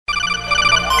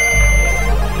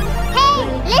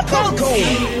Double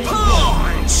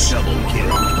kill.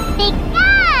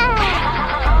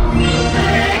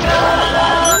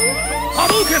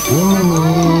 Hadouken!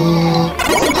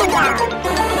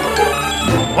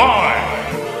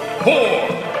 5, 4,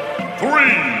 3,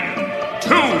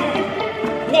 2,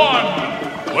 1.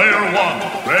 Player 1,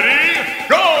 ready,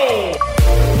 go!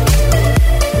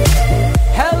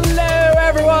 Hello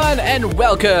everyone and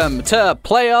welcome to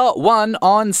Player 1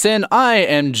 on Sin. I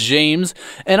am James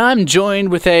and I'm joined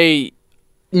with a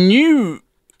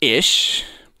newish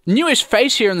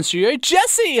face here in the studio.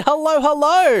 Jesse,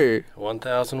 hello.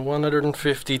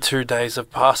 1,152 days have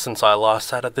passed since I last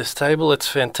sat at this table. It's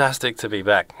fantastic to be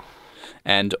back.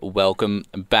 And welcome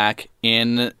back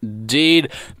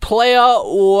indeed. Player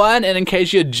 1, and in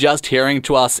case you're just hearing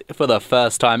to us for the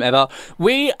first time ever,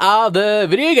 we are the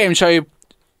video game show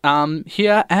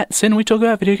here at Sin. We talk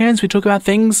about video games, we talk about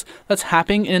things that's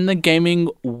happening in the gaming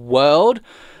world,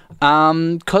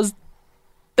 because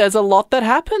there's a lot that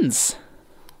happens.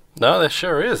 No, there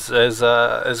sure is. There's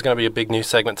going to be a big news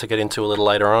segment to get into a little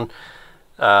later on.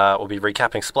 We'll be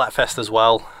recapping Splatfest as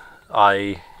well.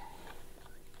 I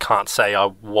can't say I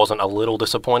wasn't a little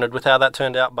disappointed with how that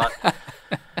turned out, but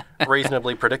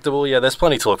reasonably predictable. Yeah, there's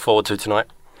plenty to look forward to tonight.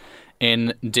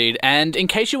 Indeed. And in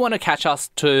case you want to catch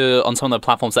us on some of the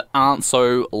platforms that aren't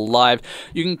so live,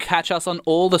 you can catch us on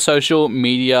all the social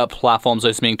media platforms,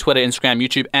 those being Twitter, Instagram,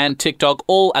 YouTube, and TikTok,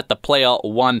 all at the Player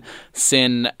 1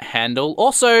 Sin handle.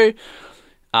 Also, you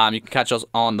can catch us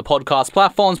on the podcast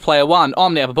platforms, Player 1,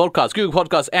 on the Apple Podcasts, Google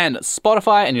Podcasts, and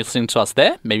Spotify, and you're listening to us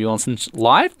there. Maybe you want to listen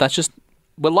live.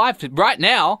 We're live right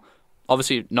now.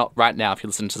 Obviously, not right now if you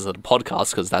listen to the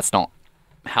podcast, because that's not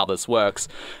how this works.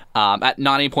 At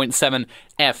 90.7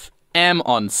 FM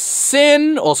on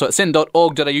Sin, also at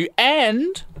sin.org.au,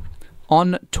 and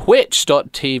on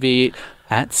twitch.tv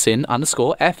at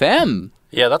sin_FM.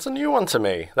 Yeah, that's a new one to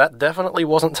me. That definitely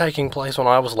wasn't taking place when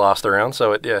I was last around,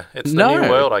 so it's the new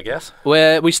world, I guess.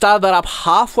 We started that up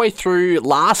halfway through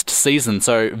last season,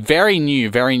 so very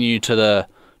new to the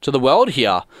world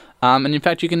here. And in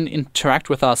fact, you can interact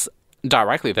with us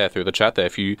directly there through the chat there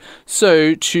if you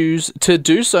so choose to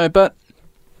do so. But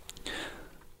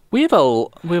we have a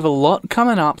lot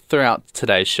coming up throughout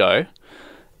today's show,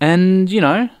 and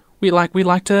we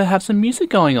like to have some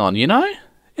music going on.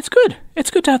 It's good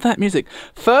to have that music.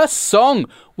 First song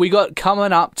we got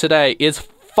coming up today is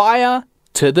Fire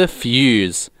to the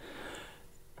Fuse,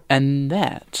 and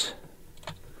that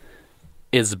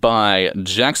is by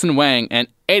Jackson Wang and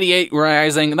 88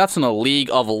 Rising. That's in a League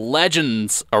of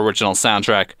Legends original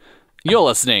soundtrack. You're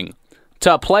listening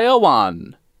to Player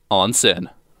 1 on Sin.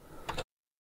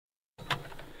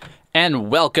 And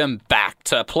welcome back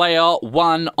to Player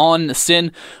 1 on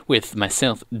Sin with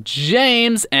myself,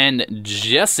 James, and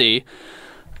Jesse.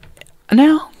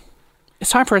 Now,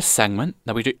 it's time for a segment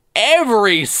that we do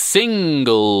every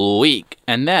single week,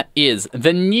 and that is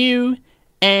the new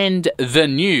and the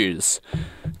news.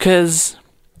 Because,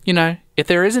 if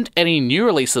there isn't any new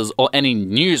releases or any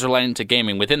news relating to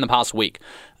gaming within the past week,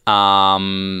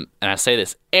 and I say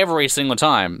this every single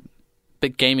time,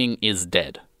 but gaming is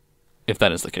dead, if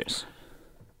that is the case.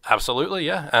 Absolutely,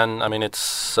 yeah. And, I mean,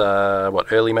 it's,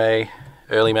 early May.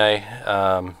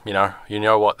 You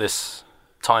know what this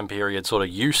time period sort of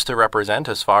used to represent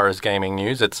as far as gaming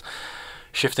news. It's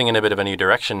shifting in a bit of a new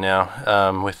direction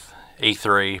now, with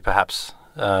E3 perhaps.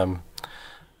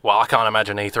 I can't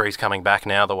imagine E3's coming back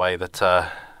now the way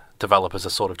that developers are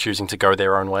sort of choosing to go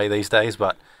their own way these days,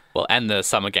 but... Well, and the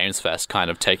Summer Games Fest kind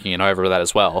of taking it over that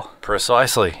as well.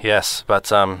 Precisely, yes. But,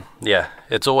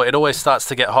 it always starts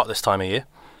to get hot this time of year.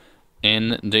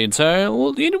 Indeed. So,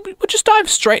 we'll just dive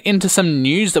straight into some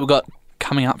news that we've got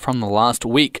coming up from the last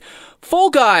week. Fall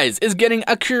Guys is getting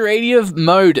a creative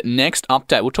mode next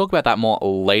update. We'll talk about that more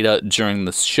later during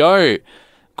the show.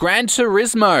 Gran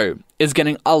Turismo is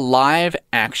getting a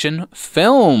live-action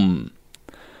film.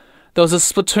 There was a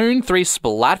Splatoon 3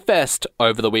 Splatfest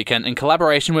over the weekend in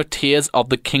collaboration with Tears of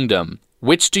the Kingdom.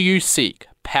 Which do you seek?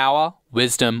 Power,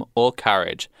 wisdom, or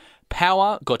courage?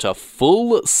 Power got a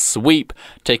full sweep,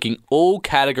 taking all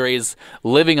categories,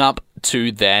 living up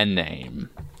to their name.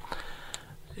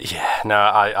 Yeah, no,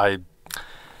 I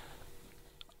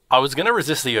was going to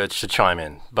resist the urge to chime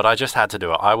in, but I just had to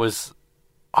do it. I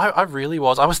really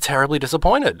was. I was terribly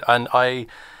disappointed. And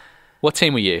What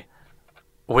team were you?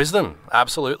 Wisdom.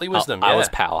 Absolutely wisdom. I was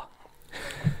Power.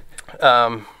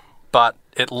 But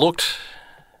it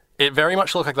very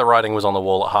much looked like the writing was on the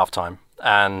wall at halftime.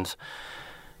 And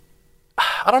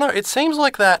I don't know, it seems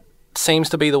like that seems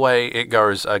to be the way it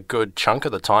goes a good chunk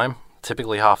of the time.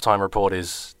 Typically, halftime report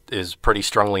is pretty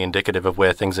strongly indicative of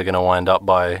where things are going to wind up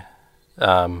by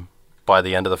by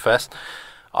the end of the fest.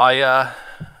 I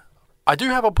do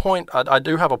have a point. I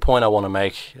do have a point I want to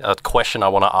make. A question I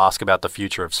want to ask about the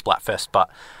future of Splatfest, but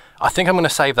I think I'm going to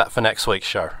save that for next week's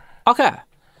show. Okay.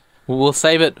 We'll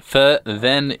save it for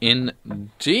then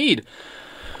indeed.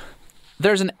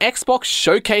 There's an Xbox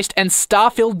Showcased and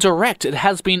Starfield Direct. It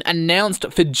has been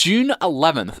announced for June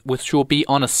 11th, which will be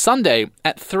on a Sunday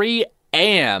at 3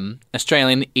 a.m.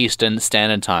 Australian Eastern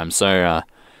Standard Time. So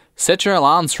set your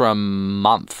alarms for a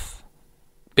month.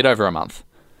 Bit over a month.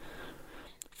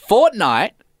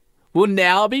 Fortnite will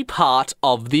now be part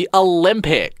of the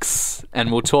Olympics.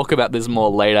 And we'll talk about this more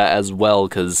later as well,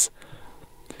 because...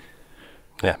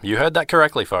 Yeah, you heard that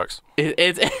correctly, folks.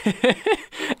 It's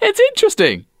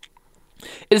interesting.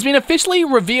 It has been officially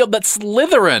revealed that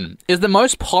Slytherin is the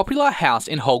most popular house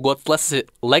in Hogwarts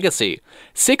Legacy.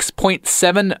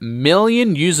 6.7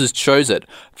 million users chose it,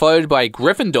 followed by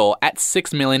Gryffindor at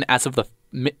 6 million as of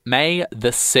May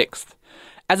the 6th.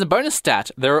 As a bonus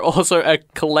stat, there are also a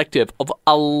collective of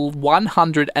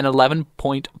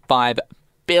 111.5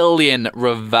 billion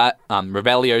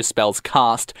Revelio spells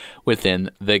cast within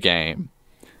the game.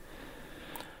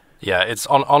 Yeah, it's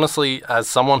honestly, as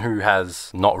someone who has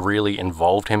not really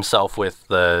involved himself with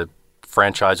the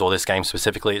franchise or this game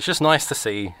specifically, it's just nice to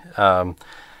see.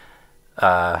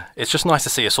 It's just nice to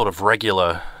see a sort of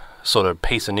regular sort of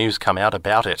piece of news come out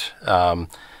about it.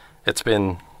 It's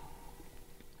been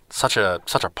such a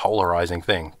polarizing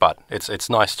thing, but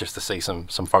it's nice just to see some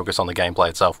focus on the gameplay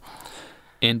itself.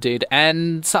 Indeed.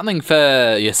 And something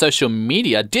for your social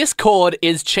media. Discord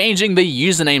is changing the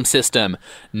username system.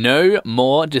 No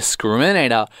more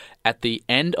discriminator at the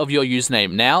end of your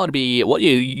username. Now it'll be what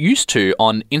you're used to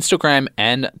on Instagram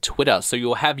and Twitter. So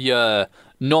you'll have your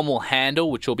normal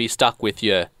handle, which will be stuck with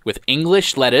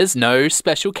English letters, no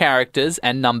special characters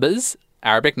and numbers,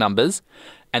 Arabic numbers.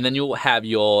 And then you'll have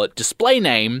your display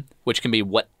name, which can be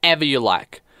whatever you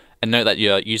like. And note that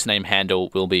your username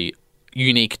handle will be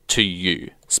unique to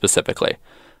you specifically,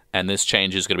 and this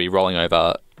change is going to be rolling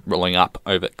up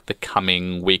over the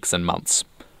coming weeks and months.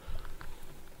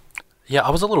 Yeah, I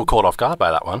was a little caught off guard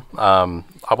by that one.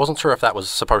 I wasn't sure if that was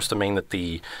supposed to mean that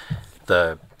the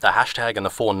hashtag and the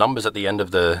 4 numbers at the end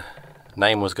of the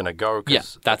name was going to go. Yeah,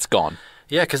 that's gone.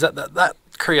 Yeah, because that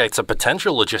creates a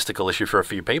potential logistical issue for a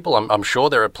few people. I'm sure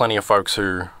there are plenty of folks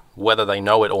who, whether they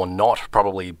know it or not,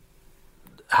 probably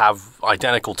have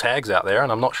identical tags out there, and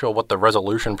I'm not sure what the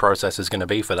resolution process is going to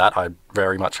be for that. I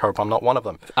very much hope I'm not one of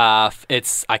them. I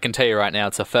can tell you right now,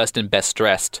 it's a first and best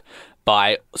dressed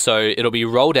so it'll be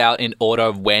rolled out in order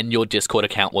of when your Discord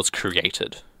account was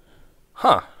created.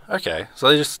 Huh. Okay. So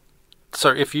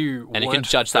if you and you can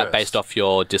judge that based off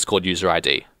your Discord user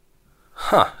ID.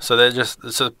 Huh. So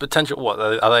potential. What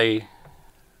are they?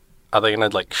 Are they going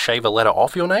to like shave a letter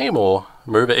off your name or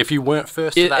move it if you weren't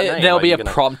first to that name? There'll be a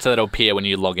prompt that'll appear when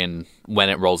you log in when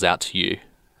it rolls out to you.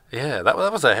 Yeah, that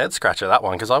was a head scratcher, that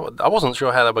one, because I wasn't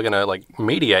sure how they were going to like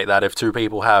mediate that if two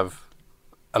people have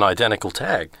an identical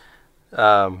tag.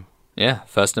 Yeah,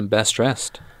 first and best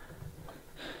dressed.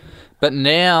 But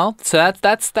now, so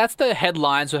that's the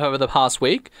headlines over the past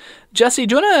week. Jesse,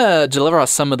 do you want to deliver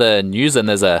us some of the news? And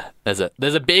there's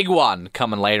a big one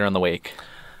coming later in the week.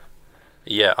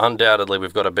 Yeah, undoubtedly,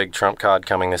 we've got a big trump card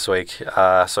coming this week.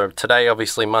 So today,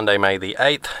 obviously, Monday, May the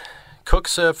 8th, Cook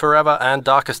Serve Forever and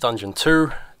Darkest Dungeon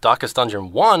 2. Darkest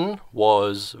Dungeon 1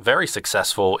 was very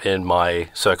successful in my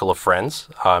circle of friends.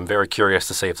 I'm very curious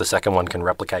to see if the second one can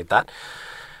replicate that.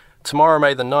 Tomorrow,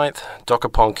 May the 9th,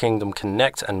 Dokapon Kingdom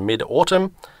Connect and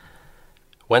Mid-Autumn.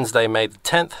 Wednesday, May the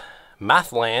 10th,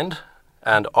 Mathland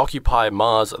and Occupy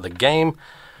Mars the Game.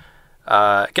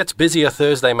 It gets busier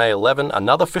Thursday, May 11,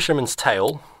 Another Fisherman's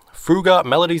Tale, Fuga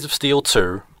Melodies of Steel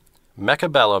 2,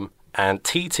 Mechabellum, and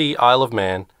TT Isle of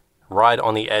Man, Ride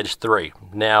on the Edge 3.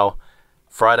 Now,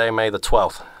 Friday, May the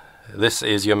 12th. This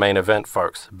is your main event,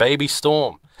 folks. Baby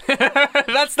Storm.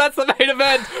 That's the main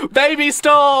event. Baby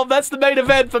Storm. That's the main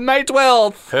event for May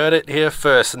 12th. Heard it here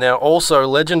first. Now, also,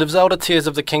 Legend of Zelda Tears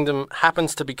of the Kingdom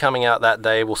happens to be coming out that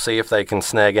day. We'll see if they can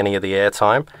snag any of the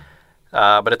airtime.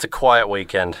 But it's a quiet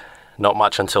weekend. Not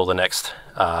much until the next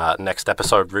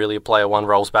episode, really. Player 1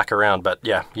 rolls back around. But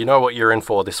yeah, you know what you're in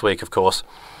for this week, of course.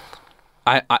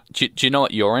 Do you know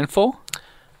what you're in for?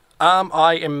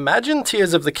 I imagine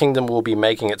Tears of the Kingdom will be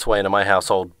making its way into my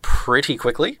household pretty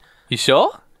quickly. You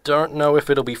sure? Don't know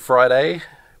if it'll be Friday.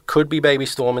 Could be Baby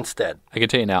Storm instead. I can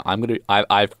tell you now,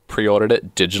 I've pre-ordered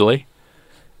it digitally,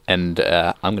 and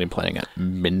I'm going to be playing it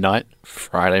midnight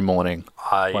Friday morning.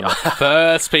 One of the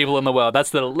first people in the world. That's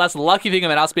the lucky thing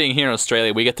about us being here in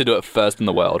Australia. We get to do it first in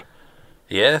the world.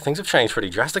 Yeah, things have changed pretty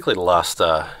drastically the last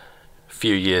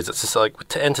few years. It's just like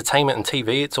to entertainment and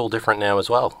TV, it's all different now as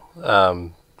well.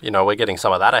 We're getting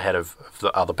some of that ahead of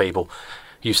the other people.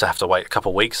 Used to have to wait a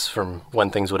couple of weeks from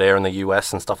when things would air in the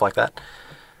US and stuff like that.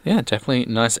 Yeah, definitely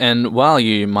nice. And while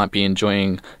you might be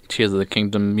enjoying Tears of the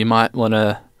Kingdom, you might want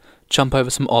to jump over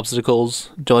some obstacles,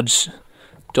 dodge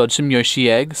some Yoshi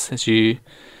eggs as you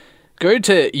go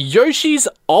to Yoshi's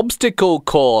Obstacle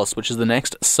Course, which is the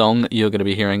next song you're going to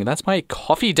be hearing. That's by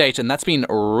Coffee Date, and that's been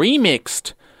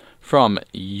remixed from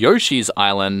Yoshi's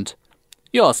Island.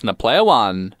 You're listening to Player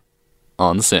One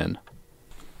on Sin.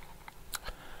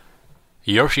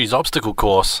 Yoshi's Obstacle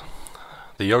Course,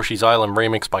 the Yoshi's Island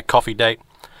remix by Coffee Date.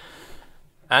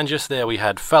 And just there we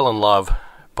had Fell in Love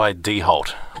by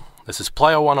D-Holt. This is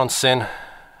Player One on Sin.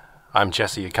 I'm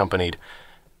Jesse, accompanied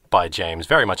by James.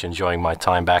 Very much enjoying my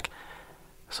time back.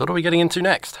 So what are we getting into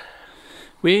next?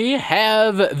 We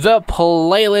have the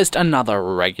playlist, another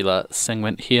regular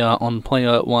segment here on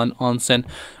Player One on Sin.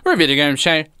 We're a video game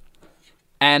show,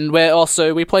 and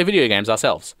we play video games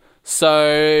ourselves.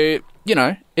 So,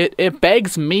 it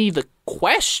begs me the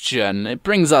question, it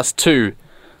brings us to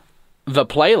the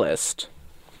playlist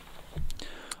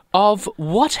of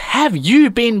what have you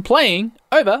been playing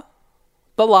over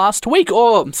the last week,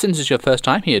 or since it's your first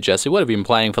time here, Jesse, what have you been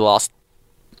playing for the last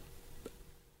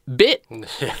bit?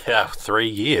 Yeah, 3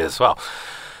 years. Well,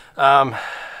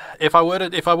 if I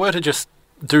were to just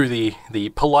do the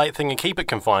polite thing and keep it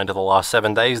confined to the last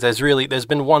 7 days, there's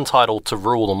been one title to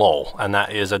rule them all, and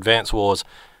that is Advance Wars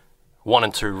 1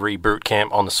 and 2 Reboot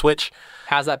Camp on the Switch.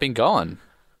 How's that been going?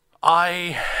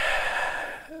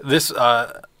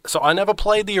 So I never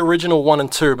played the original 1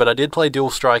 and 2, but I did play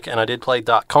Dual Strike and I did play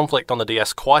Dark Conflict on the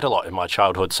DS quite a lot in my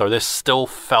childhood, so this still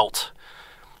felt...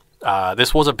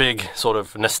 this was a big sort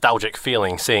of nostalgic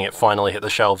feeling, seeing it finally hit the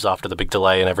shelves after the big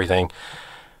delay and everything.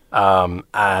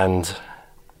 And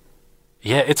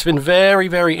yeah, it's been very,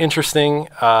 very interesting.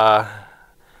 I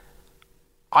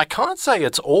can't say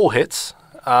it's all hits.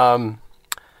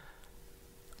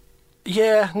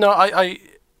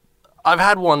 I've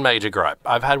had one major gripe.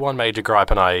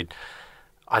 And I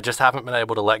just haven't been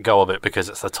able to let go of it because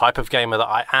it's the type of gamer that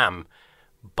I am.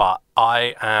 But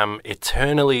I am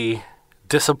eternally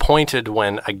disappointed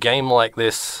when a game like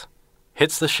this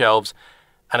hits the shelves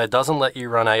and it doesn't let you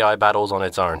run AI battles on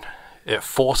its own. It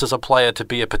forces a player to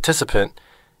be a participant.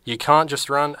 You can't just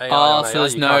run AI on AI.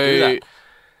 There's can't do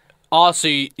that. So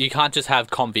you can't just have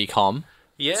com v com.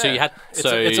 Yeah,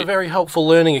 so it's a very helpful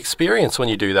learning experience when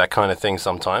you do that kind of thing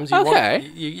sometimes. You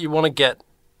want to get,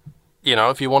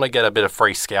 if you want to get a bit of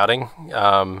free scouting,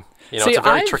 it's a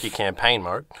very tricky campaign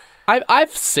mode.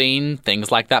 I've seen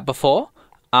things like that before,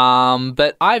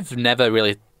 but I've never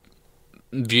really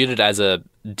viewed it as a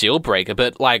deal breaker.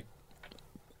 But I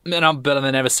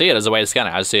never see it as a way to scan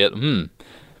it. I see it.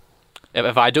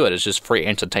 If I do it, it's just free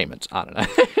entertainment. I don't know.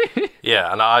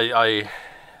 Yeah, and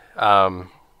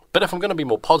but if I'm going to be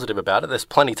more positive about it, there's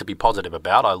plenty to be positive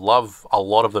about. I love a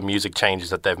lot of the music changes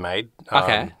that they've made.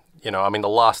 Okay. The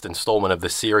last installment of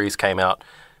this series came out,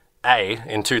 A,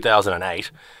 in 2008,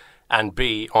 and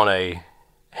B, on a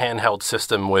handheld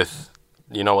system with,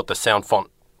 what the sound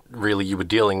font really you were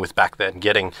dealing with back then.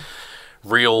 Getting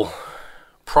real,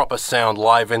 proper sound,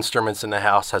 live instruments in the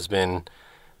house has been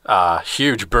a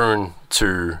huge boon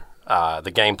to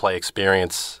the gameplay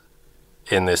experience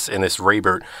in this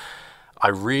reboot. I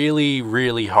really,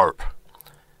 really hope,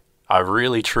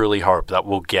 truly hope that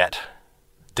we'll get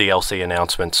DLC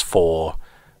announcements for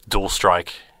Dual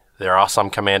Strike. There are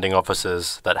some commanding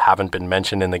officers that haven't been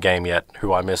mentioned in the game yet,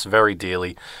 who I miss very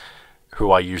dearly, who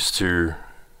I used to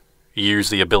use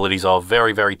the abilities of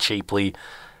very, very cheaply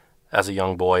as a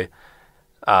young boy.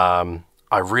 I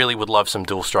really would love some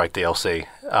Dual Strike DLC.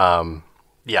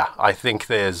 I think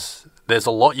there's a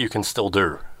lot you can still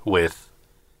do with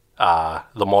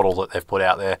the model that they've put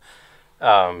out there.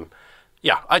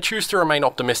 I choose to remain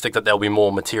optimistic that there'll be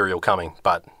more material coming,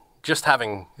 but just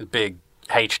having a big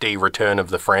HD return of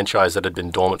the franchise that had been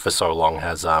dormant for so long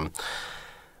has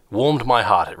warmed my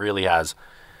heart. It really has.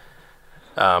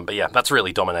 That's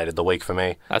really dominated the week for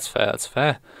me. That's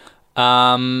fair.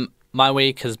 My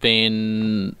week has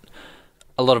been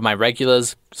a lot of my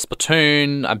regulars.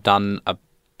 Splatoon, I've done a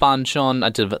bunch on.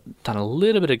 I've done a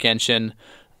little bit of Genshin.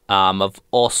 I've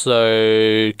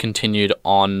also continued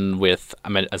on with,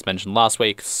 as mentioned last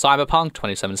week, Cyberpunk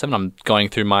 2077. I'm going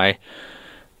through my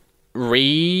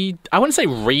I wouldn't say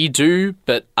redo,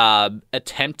 but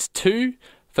attempt to.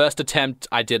 First attempt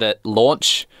I did at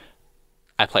launch.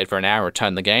 I played for an hour,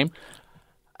 returned the game.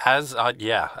 As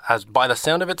by the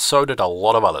sound of it, so did a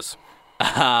lot of others.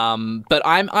 But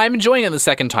I'm enjoying it the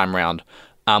second time round.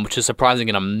 which is surprising,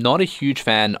 and I'm not a huge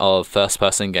fan of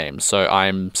first-person games, so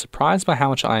I'm surprised by how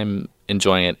much I'm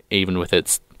enjoying it, even with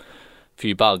its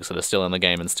few bugs that are still in the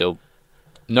game and still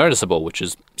noticeable, which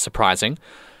is surprising.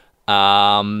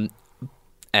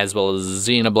 As well as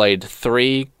Xenoblade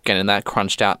 3, getting that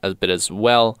crunched out a bit as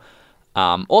well.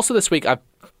 Also this week, I've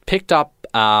picked up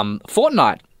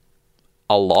Fortnite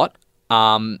a lot,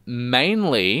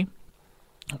 mainly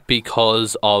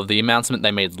because of the announcement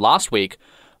they made last week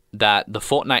that the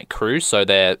Fortnite crew, so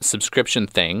their subscription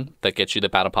thing that gets you the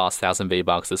Battle Pass 1,000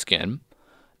 V-Bucks a skin,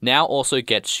 now also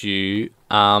gets you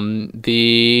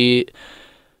the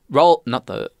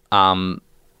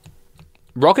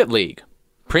Rocket League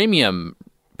Premium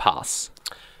Pass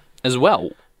as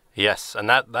well. Yes, and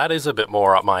that is a bit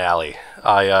more up my alley.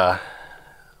 I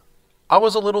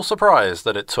was a little surprised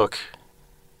that it took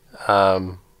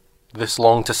this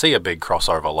long to see a big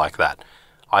crossover like that.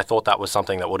 I thought that was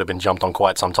something that would have been jumped on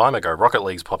quite some time ago. Rocket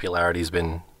League's popularity has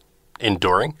been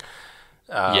enduring.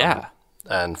 Yeah.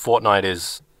 And Fortnite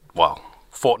is what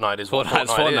Fortnite is.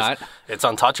 It's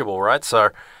untouchable, right?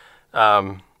 So,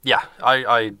 yeah,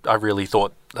 I really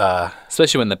thought...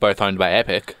 especially when they're both owned by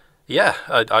Epic. Yeah,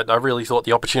 I really thought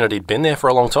the opportunity had been there for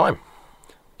a long time.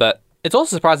 But it's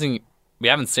also surprising we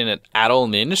haven't seen it at all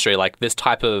in the industry, like this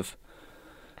type of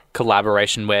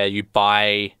collaboration where you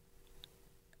buy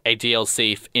a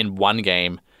DLC in one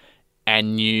game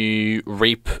and you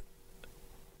reap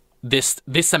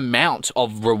this amount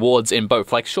of rewards in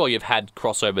both. Like, sure, you've had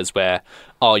crossovers where,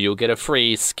 you'll get a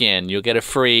free skin, you'll get a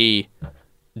free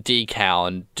decal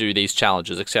and do these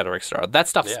challenges, etc., etc. That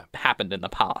stuff's happened in the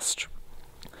past.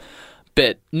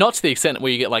 But not to the extent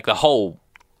where you get, like, the whole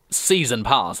season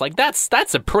pass. Like, that's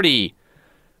a pretty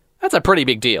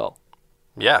big deal.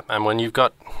 Yeah, and when you've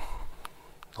got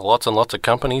lots and lots of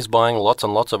companies buying lots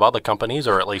and lots of other companies,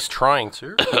 or at least trying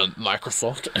to.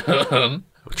 Microsoft.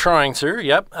 Trying to,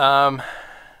 yep.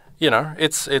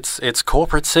 It's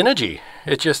corporate synergy.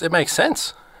 It makes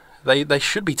sense. They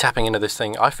should be tapping into this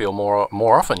thing, I feel,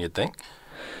 more often, you'd think.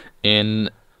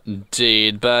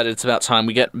 Indeed, but it's about time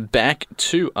we get back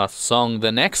to a song.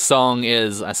 The next song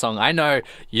is a song I know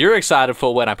you're excited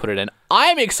for when I put it in.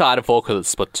 I'm excited for because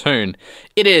it's Splatoon.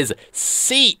 It is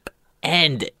Seep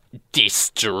and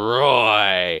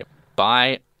Destroy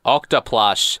by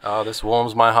Octoplush. Oh, this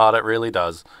warms my heart, it really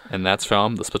does. And that's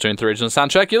from the Splatoon 3 original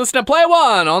soundtrack. You listen to Play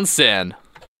 1 on Sin.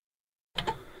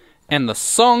 And the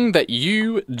song that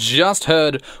you just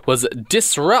heard was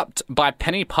Disrupt by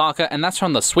Penny Parker, and that's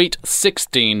from the Sweet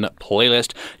 16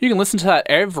 playlist. You can listen to that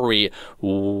every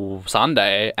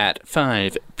Sunday at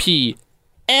 5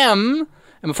 p.m.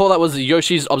 And before that was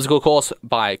Yoshi's Obstacle Course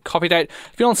by Copy Date.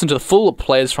 If you want to listen to the full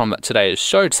plays from today's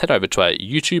show, just head over to our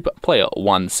YouTube, Player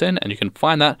 1 Sin, and you can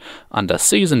find that under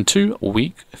Season 2,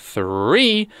 Week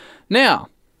 3. Now,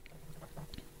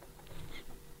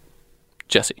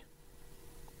 Jesse,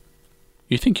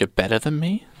 you think you're better than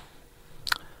me?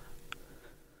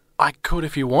 I could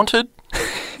if you wanted.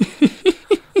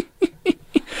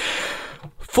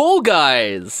 Fall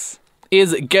Guys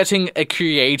is getting a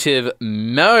creative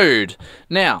mode.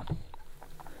 Now,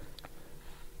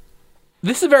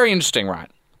 this is very interesting, right?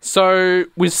 So,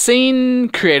 we've seen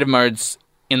creative modes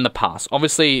in the past.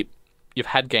 Obviously, you've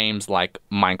had games like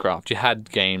Minecraft. You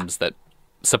had games that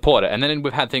support it. And then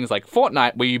we've had things like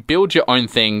Fortnite where you build your own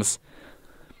things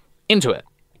into it,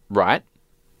 right?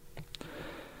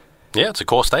 Yeah, it's a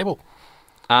core stable.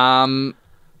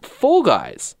 Fall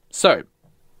Guys. So,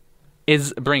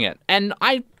 is Bring It. And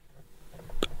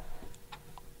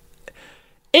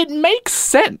it makes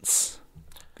sense.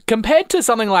 Compared to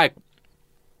something like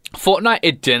Fortnite,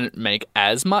 it didn't make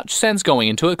as much sense going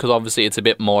into it, because obviously it's a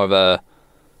bit more of a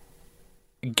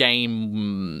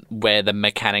game where the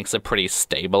mechanics are pretty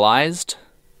stabilized.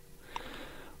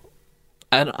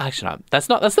 And actually, no, that's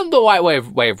not the right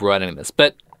way of wording this.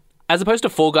 But as opposed to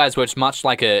Fall Guys, where it's much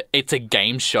like it's a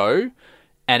game show,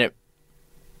 and it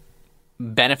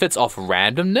benefits off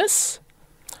randomness.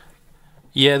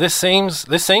 Yeah, this seems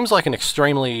like an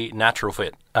extremely natural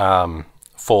fit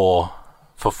for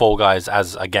Fall Guys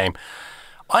as a game.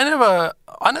 I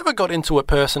never got into it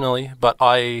personally, but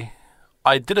I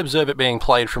did observe it being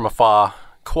played from afar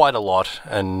quite a lot,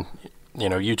 and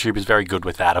YouTube is very good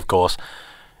with that, of course.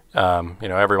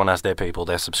 Everyone has their people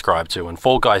they're subscribed to, and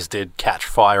Fall Guys did catch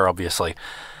fire, obviously.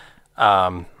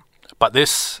 But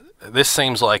this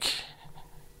seems like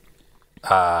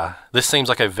a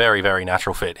very, very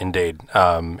natural fit indeed,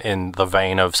 in the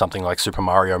vein of something like Super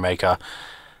Mario Maker.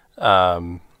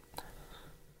 That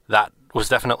was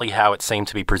definitely how it seemed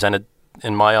to be presented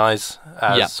in my eyes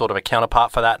as sort of a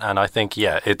counterpart for that, and I think,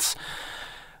 it's...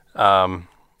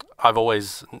 I've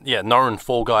always known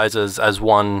Fall Guys as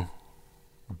one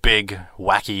big,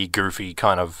 wacky, goofy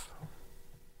kind of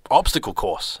obstacle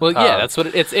course. Well, yeah, that's what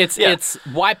it's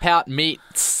Wipeout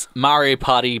meets Mario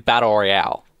Party Battle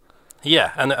Royale.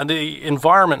 Yeah, and the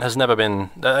environment has never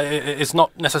been. It's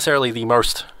not necessarily the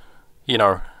most,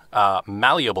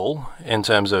 malleable in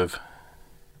terms of,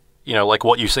 like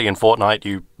what you see in Fortnite.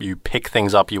 You pick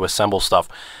things up, you assemble stuff.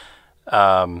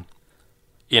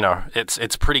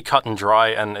 It's pretty cut and dry,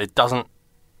 and it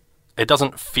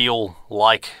doesn't feel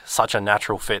like such a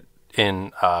natural fit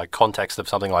in context of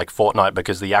something like Fortnite,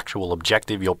 because the actual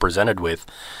objective you're presented with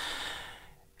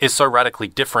is so radically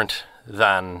different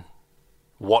than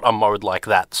what a mode like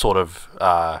that sort of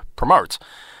promotes.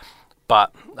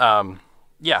 But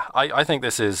I think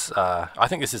this is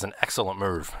an excellent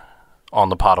move on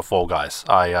the part of Fall Guys.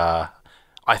 I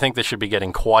think this should be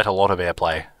getting quite a lot of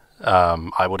airplay.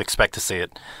 I would expect to see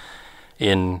it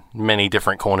in many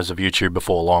different corners of YouTube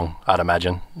before long, I'd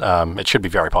imagine. It should be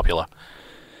very popular.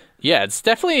 Yeah, it's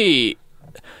definitely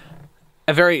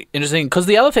a very interesting, because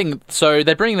the other thing, so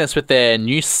they're bringing this with their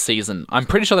new season. I'm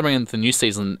pretty sure they're bringing the new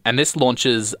season, and this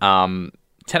launches 10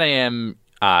 a.m.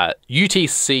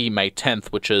 UTC May 10th,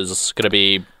 which is going to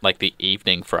be like the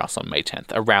evening for us on May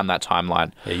 10th, around that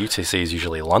timeline. Yeah, UTC is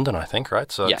usually London, I think,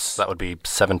 right? So yes. That would be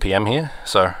 7 p.m. here.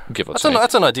 So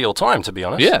that's an ideal time, to be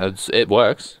honest. Yeah, it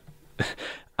works.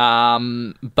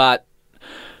 But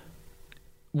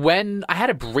when I had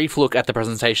a brief look at the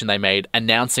presentation they made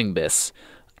announcing this,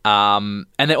 and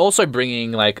they're also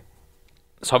bringing,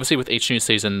 so obviously with each new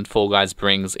season, Fall Guys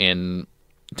brings in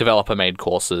developer-made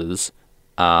courses.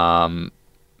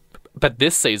 But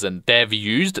this season, they've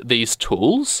used these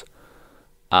tools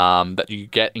that you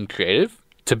get in Creative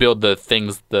to build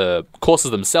the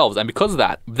courses themselves. And because of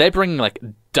that, they're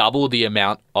bringing double the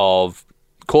amount of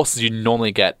courses you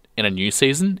normally get in a new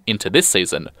season into this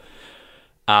season.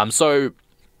 So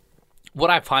what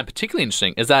I find particularly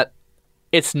interesting is that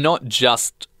it's not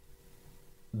just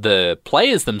the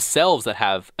players themselves that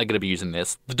are going to be using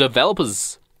this. The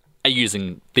developers are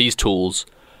using these tools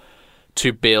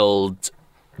to build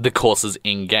the courses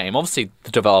in-game. Obviously,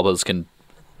 the developers can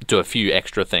do a few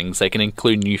extra things. They can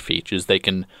include new features. They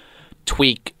can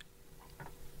tweak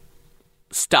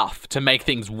stuff to make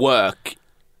things work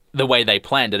the way they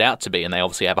planned it out to be, and they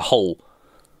obviously have a whole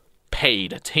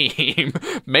paid team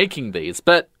making these.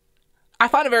 But I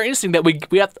find it very interesting that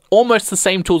we have almost the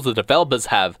same tools the developers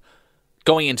have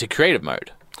going into creative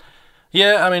mode.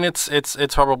 Yeah, I mean, it's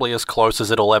probably as close as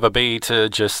it'll ever be to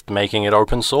just making it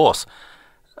open source.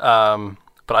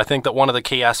 But I think that one of the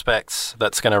key aspects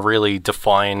that's going to really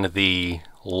define the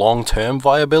long-term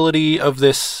viability of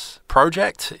this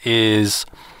project is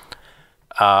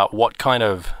what kind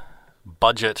of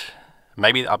budget,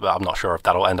 maybe, I'm not sure if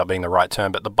that'll end up being the right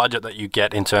term, but the budget that you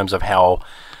get in terms of how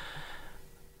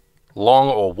long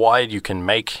or wide you can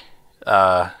make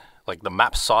the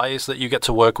map size that you get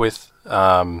to work with,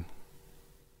 how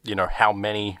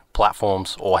many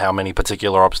platforms or how many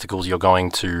particular obstacles you're going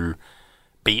to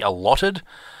be allotted.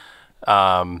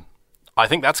 I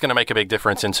think that's going to make a big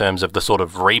difference in terms of the sort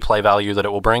of replay value that it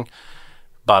will bring.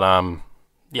 But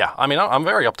yeah, I mean, I'm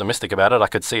very optimistic about it. I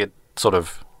could see it sort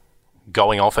of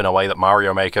going off in a way that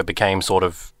Mario Maker became sort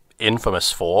of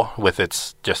infamous for, with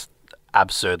its just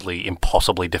absurdly,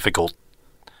 impossibly difficult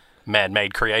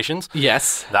man-made creations.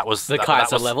 Yes, that was the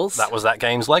Kaiser levels. That was that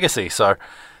game's legacy. So,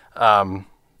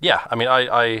 yeah, I mean,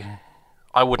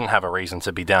 I wouldn't have a reason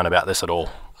to be down about this at all.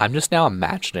 I'm just now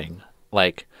imagining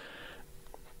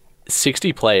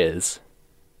 60 players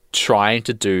trying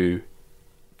to do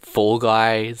Fall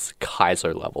Guys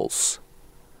Kaiser levels.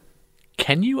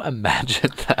 Can you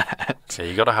imagine that? Yeah,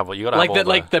 you gotta have all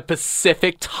the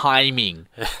specific timing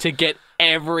to get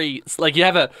every you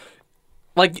have a.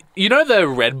 The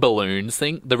red balloons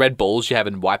thing, the red balls you have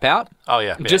in Wipeout? Oh,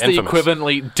 yeah. Just infamous. the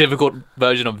equivalently difficult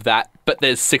version of that, but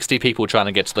there's 60 people trying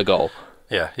to get to the goal.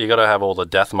 Yeah, you got to have all the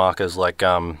death markers what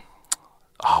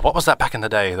was that back in the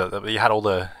day? You had all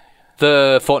the...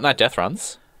 The Fortnite death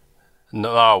runs?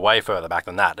 No, way further back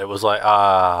than that. It was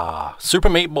Super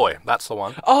Meat Boy. That's the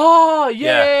one. Oh,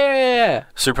 yeah!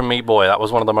 Super Meat Boy. That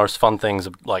was one of the most fun things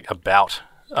about...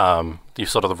 the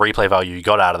sort of the replay value you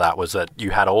got out of that was that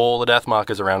you had all the death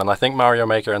markers around, and I think Mario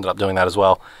Maker ended up doing that as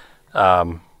well.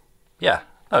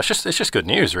 It's just good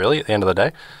news, really, at the end of the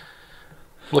day.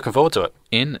 Looking forward to it.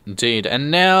 Indeed. And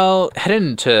now,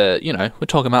 heading to, we're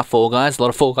talking about Fall Guys, a lot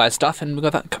of Fall Guys stuff, and we've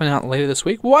got that coming out later this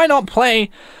week. Why not play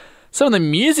some of the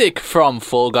music from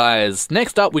Fall Guys?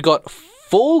 Next up, we got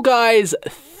Fall Guys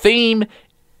Theme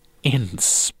in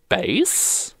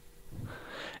Space.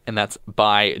 and that's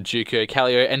by Jukio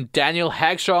Kallio and Daniel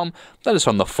Hagstrom. That is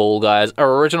from the Fall Guys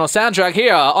original soundtrack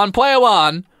here on Player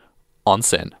One on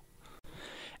SYN.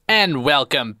 And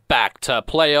welcome back to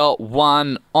Player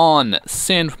One on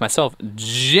SYN for myself,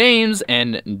 James,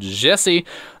 and Jesse.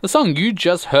 The song you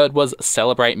just heard was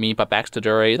Celebrate Me by Baxter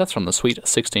Dury. That's from the Sweet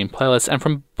 16 playlist. And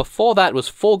from before that was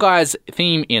Fall Guys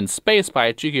Theme in Space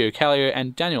by Jukio Kallio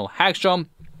and Daniel Hagstrom.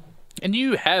 And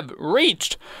you have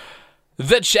reached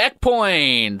the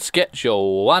checkpoint. Get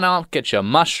your one up, get your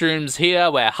mushrooms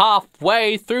here. We're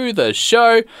halfway through the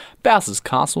show. Bowser's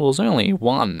Castle is only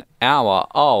 1 hour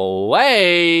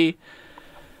away.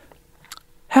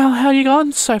 How you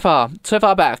gone so far? So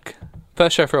far back.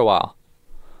 First show for a while.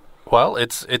 Well,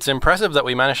 it's impressive that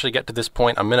we managed to get to this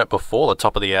point a minute before the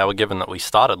top of the hour, given that we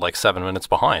started like 7 minutes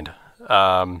behind.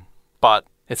 But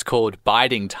it's called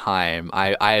biding time.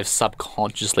 I have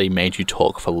subconsciously made you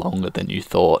talk for longer than you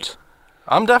thought.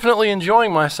 I'm definitely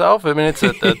enjoying myself. I mean, it's a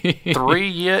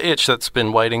 3-year itch that's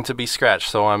been waiting to be scratched,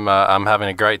 so I'm having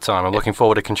a great time. I'm looking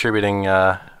forward to contributing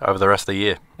over the rest of the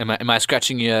year. Am I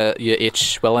scratching your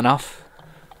itch well enough?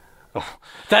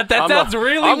 That sounds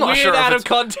really weird sure out of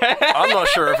context. I'm not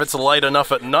sure if it's late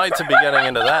enough at night to be getting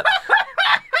into that.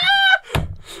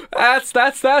 That's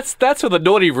for the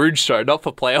Naughty Rude show, not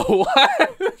for Player One.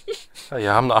 Oh,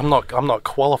 yeah, I'm not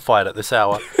qualified at this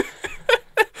hour.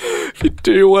 If you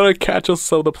do want to catch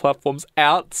us on the platforms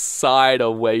outside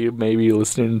of where you may be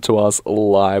listening to us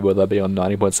live, whether that be on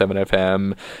 90.7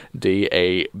 FM,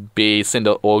 DAB,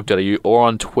 syn.org.au, or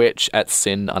on Twitch at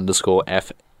syn_FM.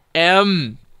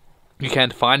 You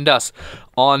can find us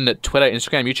on Twitter,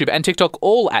 Instagram, YouTube, and TikTok,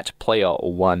 all at Player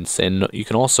One SYN. You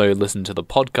can also listen to the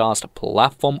podcast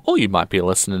platform, or you might be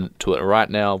listening to it right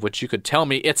now, which you could tell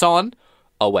me it's on.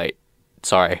 Oh, wait.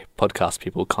 Sorry. Podcast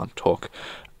people can't talk.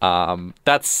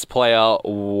 That's Player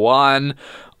One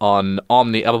on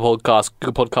Omni, Apple Podcasts,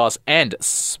 Google Podcasts, and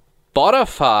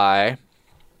Spotify.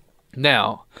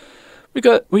 Now,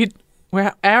 we're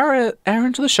an hour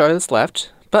into the show that's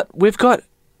left, but we've got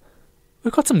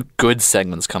some good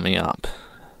segments coming up.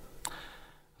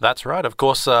 That's right. Of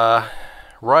course, right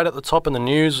at the top in the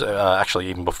news, actually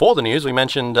even before the news, we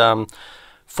mentioned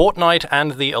Fortnite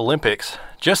and the Olympics.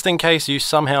 Just in case you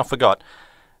somehow forgot,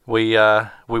 we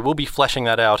will be fleshing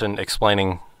that out and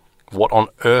explaining what on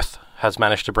earth has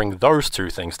managed to bring those two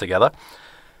things together.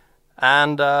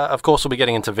 And, of course, we'll be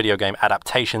getting into video game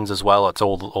adaptations as well. It's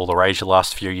all the rage the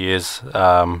last few years.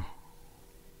 Lots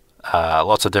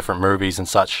of different movies and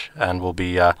such. And we'll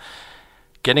be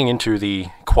getting into the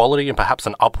quality and perhaps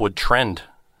an upward trend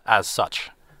as such.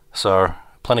 So,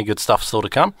 plenty of good stuff still to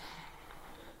come.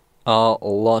 A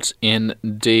lot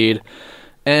indeed.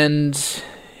 And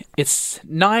it's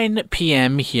 9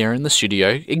 p.m. here in the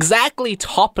studio, exactly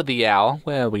top of the hour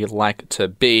where we like to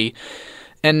be.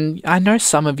 And I know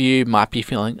some of you might be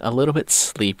feeling a little bit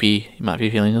sleepy. You might be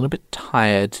feeling a little bit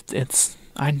tired.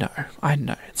 I know.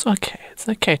 It's okay. It's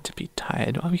okay to be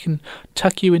tired. We can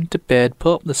tuck you into bed,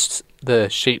 pull up the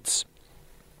sheets,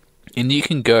 and you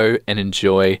can go and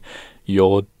enjoy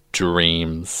your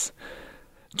dreams.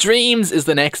 Dreams is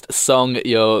the next song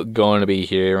you're going to be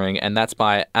hearing, and that's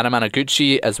by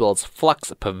Anamanaguchi as well as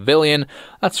Flux Pavilion.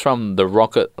 That's from the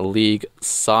Rocket League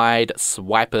Side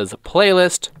Swipers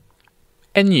playlist.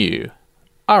 And you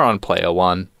are on Player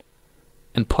One,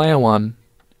 and Player One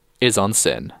is on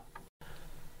SYN.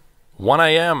 1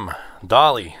 a.m.,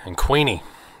 Dali and Queenie.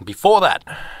 Before that,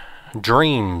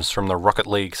 Dreams from the Rocket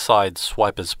League Side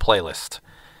Swipers playlist.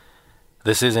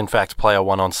 This is, in fact, Player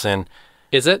One on SYN.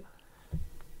 Is it?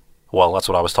 Well, that's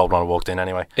what I was told when I walked in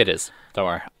anyway. It is. Don't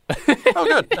worry. Oh,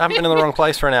 good. I haven't been in the wrong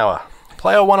place for an hour.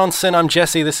 Player One on SYN, I'm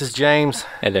Jesse, this is James.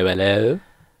 Hello.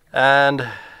 And,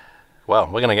 well,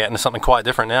 we're going to get into something quite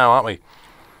different now, aren't we?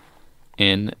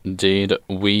 Indeed,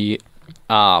 we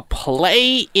are.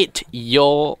 Play it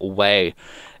your way.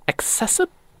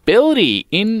 Accessibility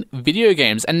in video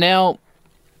games. And now,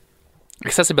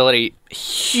 accessibility,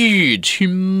 huge,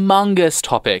 humongous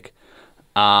topic.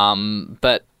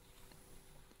 But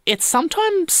it's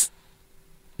sometimes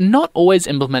not always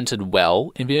implemented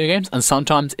well in video games, and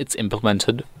sometimes it's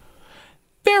implemented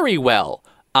very well.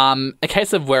 A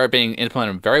case of where it being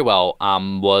implemented very well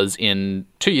was in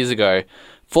 2 years ago,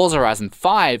 Forza Horizon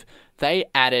 5. They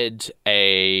added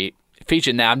a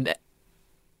feature. Now,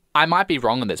 I might be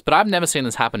wrong on this, but I've never seen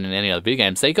this happen in any other video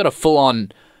games. They got a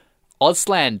full-on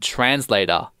Auslan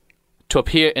translator to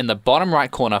appear in the bottom right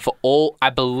corner for all,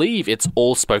 I believe it's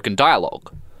all spoken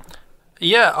dialogue.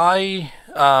 Yeah,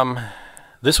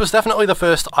 this was definitely the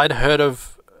first I'd heard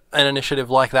of an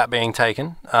initiative like that being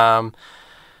taken. And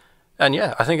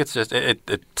yeah, I think it's just,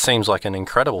 it seems like an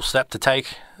incredible step to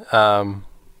take.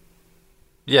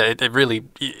 yeah, it really,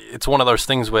 it's one of those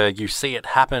things where you see it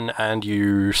happen and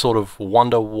you sort of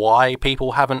wonder why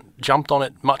people haven't jumped on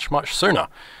it much sooner.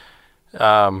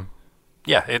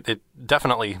 Yeah, it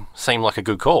definitely seemed like a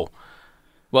good call.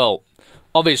 Well,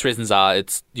 obvious reasons are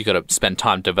you got to spend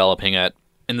time developing it.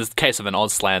 In the case of an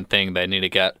Auslan thing, they need to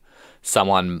get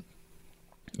someone.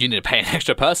 You need to pay an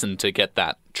extra person to get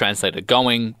that translator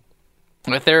going.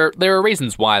 Like there are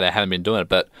reasons why they haven't been doing it,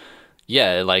 but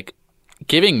yeah, like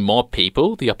giving more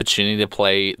people the opportunity to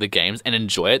play the games and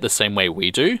enjoy it the same way we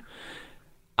do.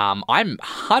 I'm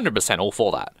 100% all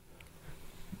for that.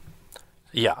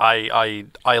 Yeah,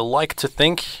 I like to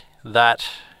think that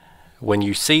when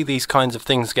you see these kinds of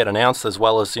things get announced, as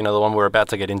well as, the one we're about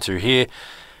to get into here,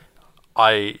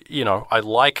 I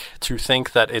like to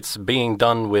think that it's being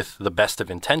done with the best of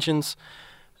intentions,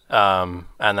 and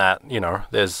that,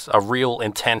 there's a real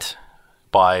intent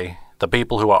by the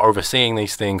people who are overseeing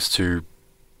these things to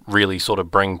really sort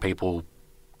of bring people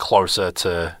closer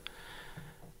to,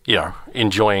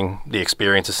 enjoying the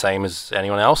experience the same as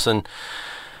anyone else. And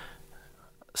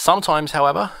sometimes,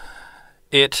 however,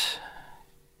 it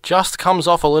just comes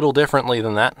off a little differently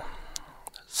than that.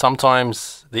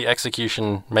 Sometimes the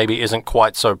execution maybe isn't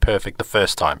quite so perfect the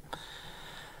first time.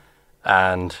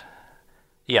 And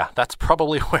yeah, that's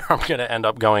probably where I'm going to end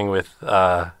up going with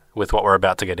what we're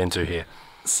about to get into here.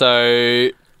 So,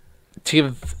 to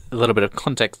give a little bit of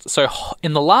context, so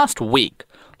in the last week,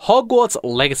 Hogwarts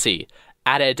Legacy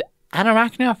added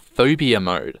Arachnophobia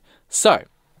mode. So,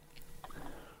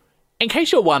 in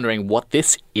case you're wondering what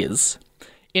this is,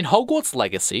 in Hogwarts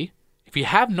Legacy, if you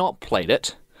have not played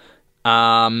it,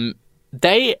 there's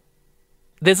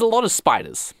a lot of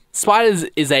spiders. Spiders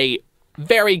is a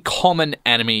very common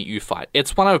enemy you fight.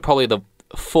 It's one of probably the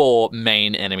 4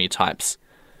 main enemy types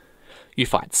you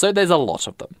fight. So there's a lot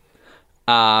of them.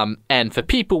 And for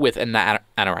people with an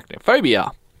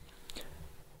arachnophobia,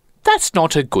 that's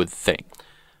not a good thing.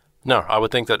 No, I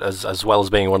would think that as well as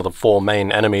being one of the 4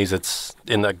 main enemies, it's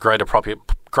in the greater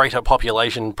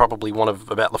population, probably one of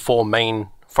about the 4 main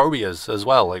phobias as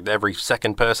well. Like every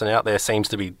second person out there seems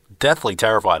to be deathly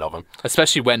terrified of them.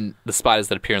 Especially when the spiders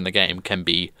that appear in the game can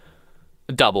be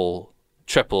double,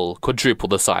 triple, quadruple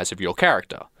the size of your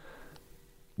character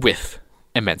with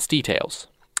immense details.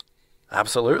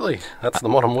 Absolutely. That's the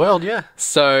modern world, yeah.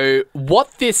 So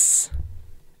what this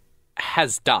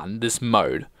has done, this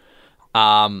mode,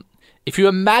 if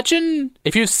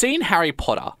you've seen Harry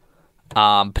Potter,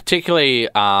 particularly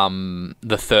the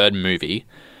 3rd movie,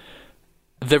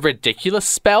 the ridiculous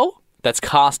spell that's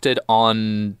casted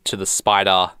on to the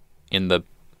spider in the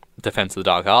Defense of the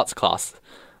Dark Arts class,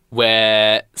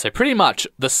 so pretty much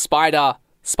the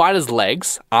spider's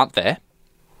legs aren't there.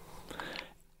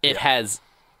 It has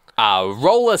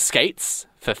roller skates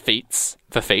for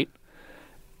feet,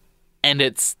 and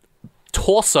its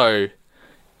torso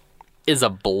is a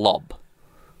blob,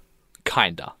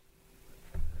 kinda.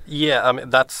 Yeah, I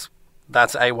mean that's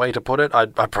a way to put it. I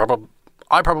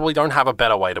probably don't have a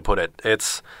better way to put it.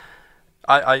 It's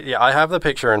I have the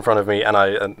picture in front of me, and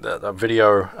a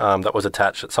video that was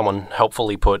attached that someone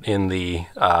helpfully put in the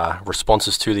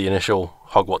responses to the initial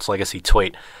Hogwarts Legacy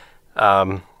tweet.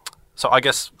 So I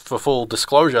guess for full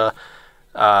disclosure,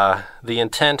 the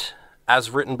intent, as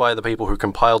written by the people who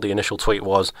compiled the initial tweet,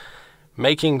 was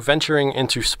making venturing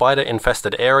into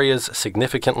spider-infested areas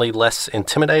significantly less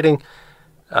intimidating.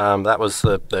 That was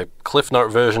the Cliff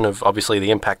Note version of, obviously, the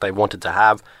impact they wanted to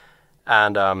have.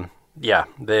 And, yeah,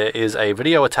 there is a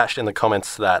video attached in the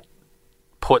comments that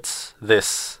puts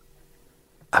this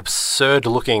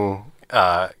absurd-looking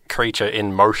creature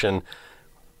in motion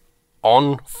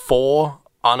on 4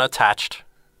 unattached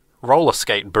roller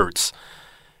skate boots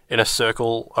in a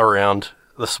circle around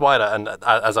the spider. And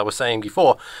as I was saying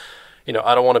before,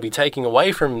 I don't want to be taking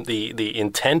away from the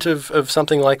intent of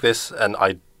something like this, and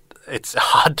it's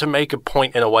hard to make a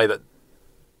point in a way that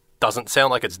doesn't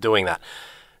sound like it's doing that.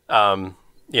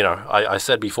 I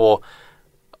said before,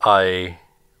 I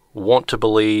want to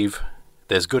believe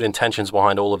there's good intentions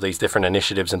behind all of these different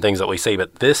initiatives and things that we see,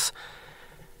 but this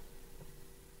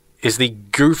is the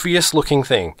goofiest looking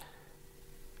thing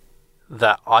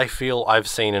that I feel I've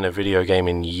seen in a video game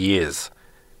in years.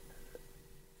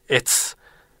 It's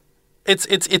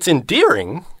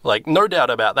endearing, like, no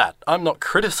doubt about that. I'm not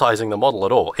criticizing the model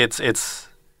at all. It's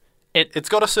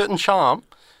got a certain charm.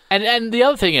 And the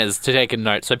other thing is to take a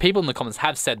note. So people in the comments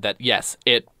have said that yes,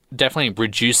 it definitely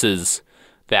reduces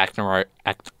the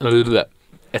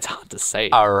it's hard to say.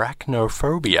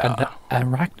 Arachnophobia.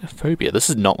 Arachnophobia. This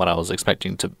is not what I was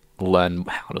expecting to learn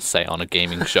how to say on a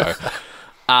gaming show.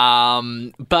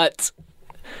 But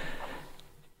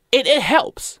it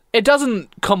helps. it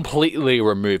doesn't completely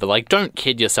remove it. Like, don't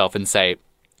kid yourself and say,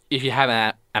 if you have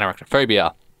an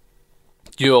arachnophobia,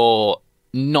 you're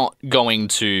not going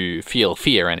to feel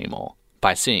fear anymore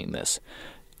by seeing this.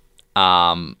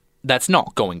 That's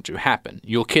not going to happen.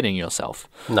 You're kidding yourself.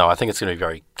 No, I think it's going to be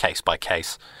very case by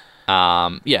case.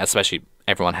 Yeah, especially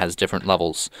everyone has different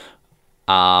levels.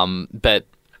 But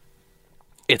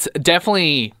it's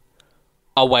definitely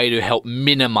a way to help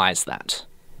minimize that.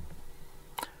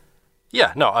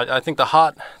 Yeah, no, I think the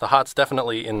heart's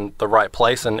definitely in the right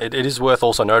place, and it is worth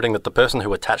also noting that the person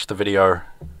who attached the video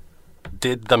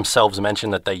did themselves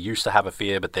mention that they used to have a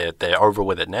fear, but they're over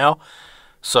with it now.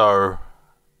 So,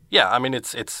 yeah, I mean,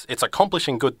 it's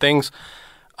accomplishing good things,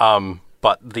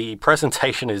 but the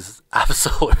presentation is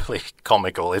absolutely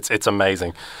comical. It's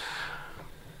amazing.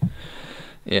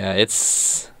 Yeah,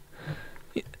 it's...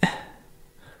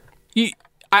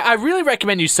 I really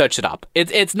recommend you search it up.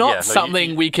 It's not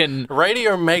something we can...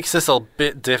 Radio makes this a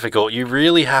bit difficult. You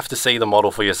really have to see the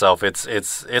model for yourself. It's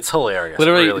hilarious.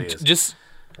 Literally, it really is. Just...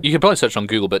 You can probably search on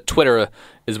Google, but Twitter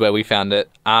is where we found it.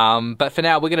 But for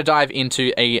now, we're going to dive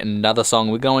into another song.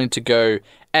 We're going to go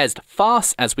as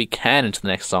fast as we can into the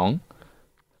next song.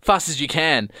 Fast as you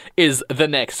can is the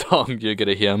next song you're going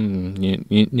to hear.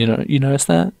 You noticed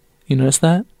that? You noticed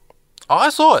that? Oh, I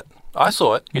saw it.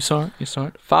 You saw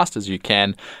it? Fast as You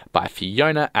Can by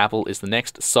Fiona Apple is the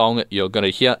next song you're going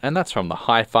to hear, and that's from the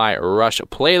Hi-Fi Rush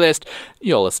playlist.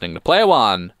 You're listening to Player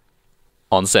One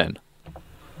on Zen.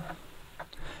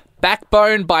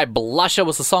 Backbone by Blusher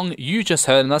was the song you just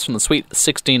heard, and that's from the Sweet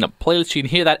 16 playlist. You can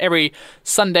hear that every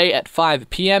Sunday at 5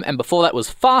 p.m. And before that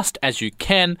was Fast As You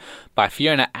Can by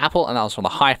Fiona Apple, and that was from the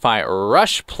Hi-Fi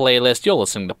Rush playlist. You're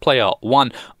listening to Player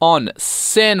One on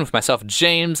Sin with myself,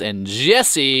 James, and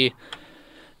Jesse.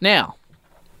 Now,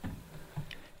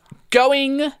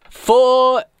 going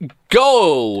for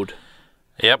gold.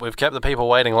 Yep, we've kept the people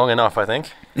waiting long enough, I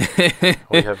think.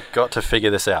 We have got to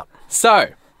figure this out. So...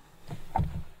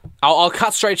 I'll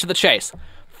cut straight to the chase.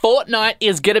 Fortnite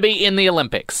is going to be in the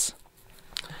Olympics.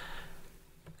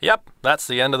 Yep, that's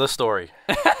the end of the story.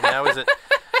 Now is it...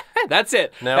 That's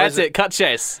it. That's it. Cut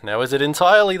chase. Now is it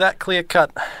entirely that clear cut?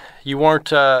 You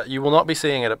will not be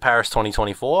seeing it at Paris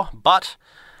 2024, but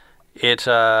it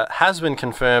has been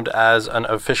confirmed as an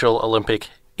official Olympic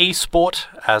esport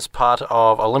as part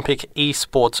of Olympic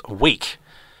Esports Week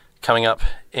coming up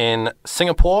in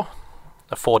Singapore,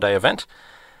 a 4-day event.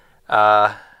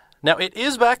 Now, it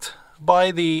is backed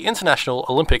by the International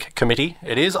Olympic Committee.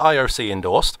 It is IOC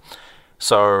endorsed.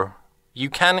 So you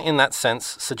can, in that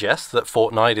sense, suggest that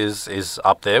Fortnite is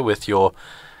up there with your...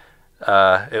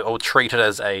 or treat it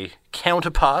as a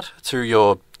counterpart to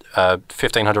your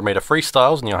 1,500-meter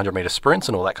freestyles and your 100-meter sprints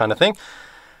and all that kind of thing.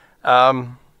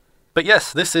 But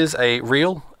yes, this is a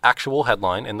real, actual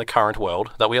headline in the current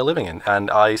world that we are living in. And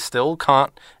I still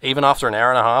can't, even after an hour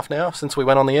and a half now since we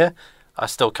went on the air, I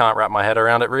still can't wrap my head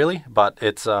around it, really, but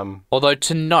it's... Although,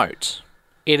 to note,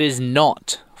 it is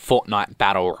not Fortnite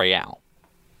Battle Royale.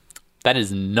 That is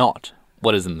not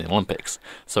what is in the Olympics.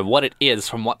 So what it is,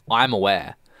 from what I'm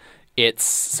aware,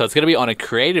 it's going to be on a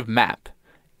creative map.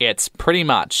 It's pretty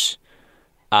much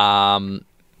accuracy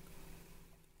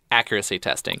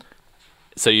testing.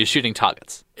 So you're shooting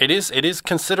targets. It is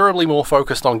considerably more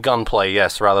focused on gunplay,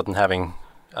 yes, rather than having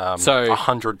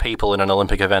 100 people in an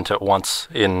Olympic event at once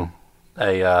in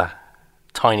a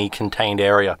tiny contained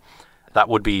area. That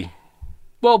would be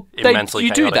immensely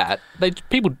you chaotic. do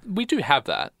that. We do have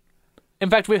that. In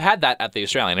fact, we've had that at the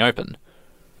Australian Open.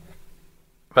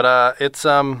 But it's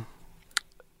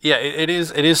it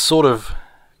is sort of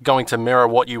going to mirror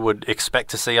what you would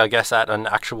expect to see, I guess, at an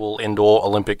actual indoor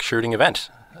Olympic shooting event.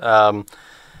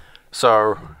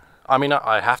 So, I mean,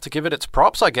 I have to give it its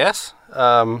props, I guess.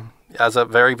 As a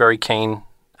very, very keen,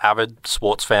 avid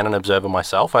sports fan and observer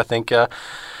myself, I think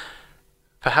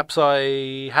perhaps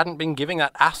I hadn't been giving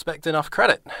that aspect enough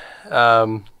credit.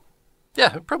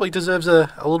 It probably deserves a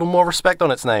little more respect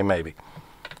on its name, maybe.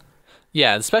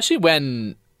 Yeah, especially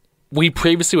when we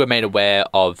previously were made aware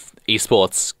of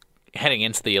esports heading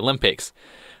into the Olympics.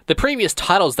 The previous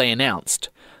titles they announced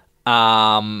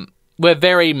were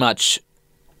very much...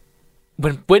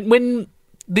 When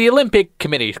the Olympic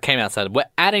Committee came out and said, we're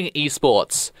adding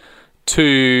esports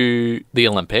to the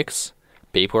Olympics,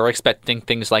 people were expecting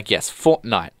things like, yes,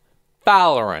 Fortnite,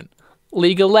 Valorant,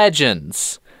 League of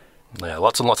Legends. Yeah,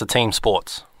 lots and lots of team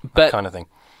sports, that kind of thing.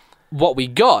 What we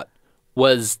got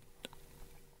was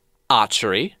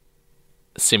archery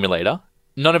simulator,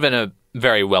 not even a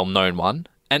very well-known one,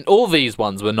 and all these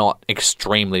ones were not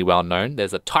extremely well-known.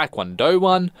 There's a Taekwondo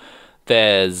one,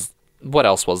 there's... What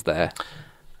else was there?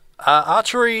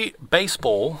 Archery,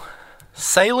 baseball,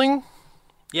 sailing,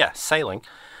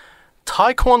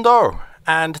 taekwondo,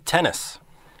 and tennis,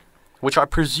 which I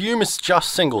presume is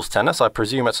just singles tennis. I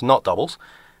presume it's not doubles,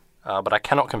 but I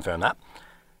cannot confirm that.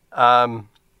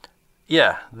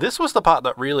 This was the part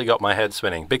that really got my head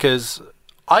spinning, because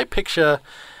I picture,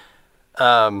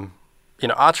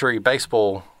 archery,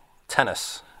 baseball,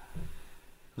 tennis.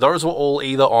 Those were all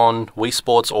either on Wii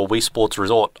Sports or Wii Sports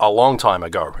Resort a long time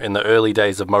ago, in the early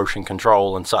days of motion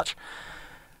control and such.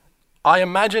 I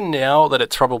imagine now that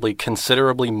it's probably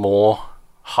considerably more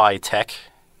high tech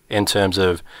in terms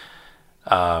of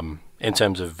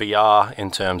VR,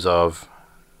 in terms of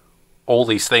all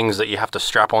these things that you have to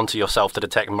strap onto yourself to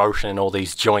detect motion in all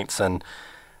these joints. And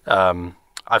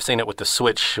I've seen it with the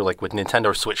Switch, like with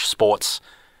Nintendo Switch Sports.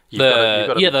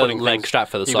 The leg strap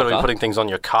for the soccer. You've got to be putting things on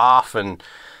your calf and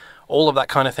all of that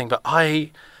kind of thing. But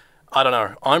I don't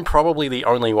know. I'm probably the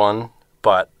only one,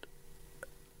 but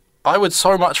I would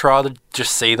so much rather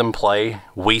just see them play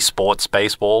Wii Sports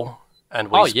Baseball and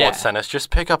Wii Sports Tennis. Just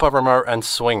pick up a remote and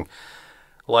swing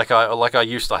like I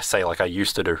used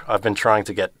to do. I've been trying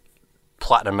to get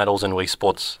platinum medals in Wii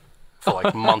Sports for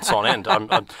like months on end.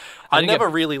 I never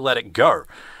really let it go.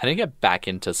 I didn't get back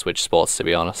into Switch Sports, to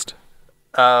be honest.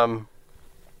 But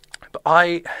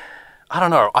I don't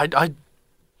know.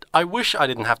 I wish I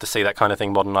didn't have to see that kind of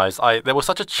thing modernized. There was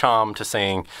such a charm to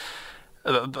seeing,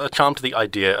 a charm to the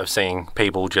idea of seeing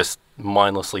people just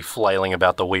mindlessly flailing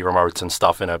about the Wii remotes and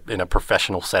stuff in a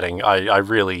professional setting. I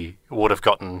really would have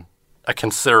gotten a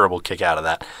considerable kick out of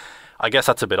that. I guess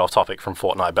that's a bit off topic from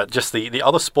Fortnite, but just the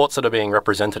other sports that are being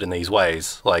represented in these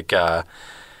ways, like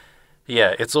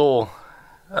it's all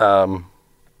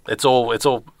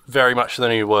very much the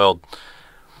new world.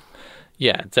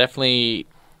 Yeah, definitely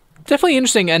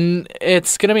interesting, and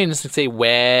it's going to be interesting to see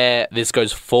where this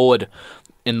goes forward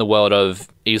in the world of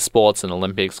esports and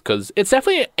Olympics, because it's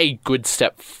definitely a good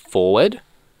step forward,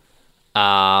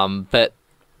 but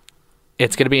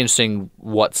it's going to be interesting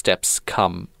what steps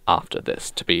come after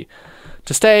this, to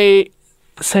say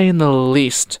in the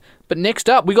least. But next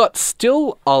up, we got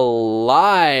Still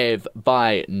Alive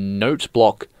by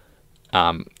Noteblock,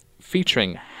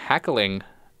 featuring Hackling,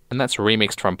 and that's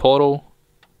remixed from Portal.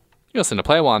 You listen to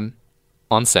Play One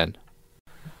on Sen.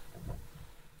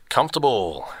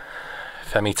 Comfortable.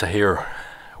 Femi Tahir,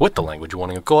 with the language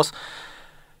warning, of course.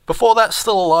 Before that,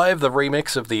 Still Alive, the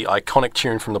remix of the iconic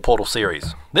tune from the Portal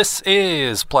series. This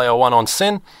is Player One on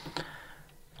Sin.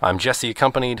 I'm Jesse,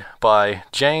 accompanied by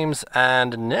James,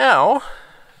 and now,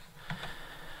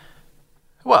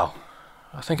 well,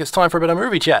 I think it's time for a bit of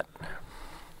movie chat.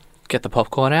 Get the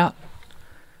popcorn out.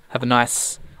 Have a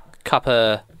nice cup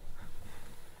of...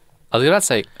 I was going to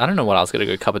say, I don't know what I was going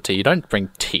to go, cup of tea. You don't bring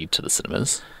tea to the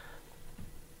cinemas.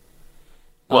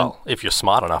 Well, if you're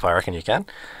smart enough, I reckon you can.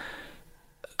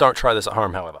 Don't try this at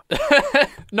home, however.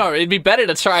 No, it'd be better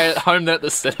to try it at home than at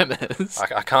the cinemas.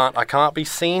 I can't be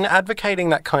seen advocating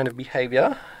that kind of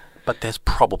behaviour, but there's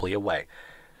probably a way.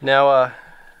 Now,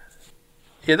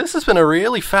 this has been a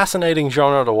really fascinating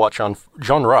genre to watch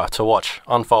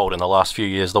unfold in the last few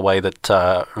years. The way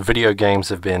that video games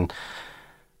have been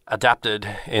adapted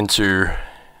into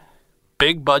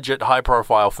big budget, high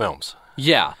profile films.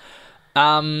 Yeah.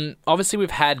 Obviously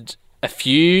we've had a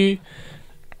few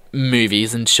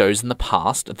movies and shows in the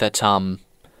past that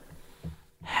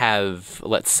have,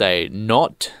 let's say,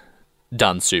 not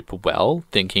done super well.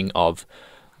 Thinking of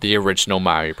the original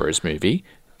Mario Bros. Movie.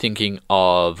 Thinking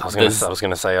of... I was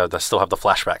going to say, they still have the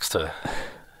flashbacks to...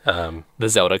 the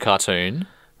Zelda cartoon.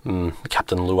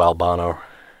 Captain Lou Albano.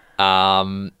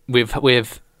 We had a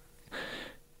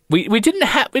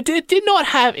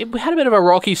bit of a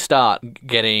rocky start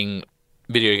getting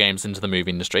video games into the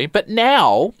movie industry, but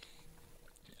now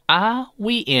are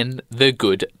we in the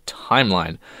good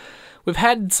timeline? We've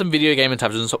had some video game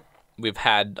adaptations. We've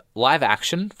had live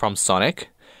action from Sonic.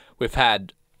 We've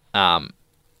had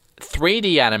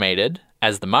 3D animated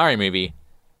as the Mario movie,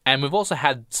 and we've also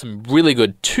had some really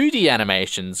good 2D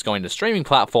animations going to streaming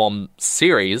platform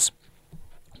series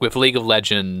with League of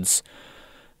Legends,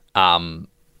 Arcane,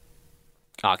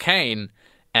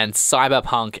 and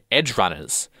Cyberpunk Edge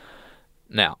Runners.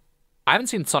 Now, I haven't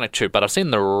seen Sonic 2, but I've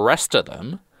seen the rest of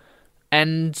them,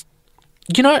 and,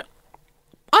 I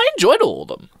enjoyed all of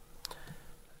them.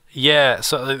 Yeah,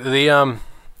 so the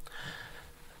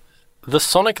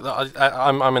Sonic,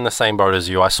 I'm in the same boat as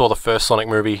you. I saw the first Sonic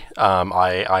movie.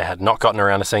 I had not gotten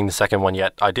around to seeing the second one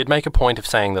yet. I did make a point of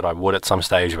saying that I would at some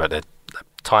stage, but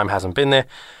time hasn't been there.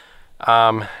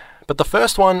 But the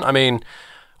first one,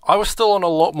 I was still on a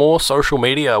lot more social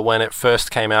media when it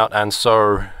first came out, and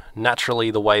so naturally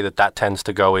the way that tends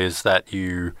to go is that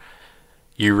you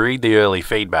read the early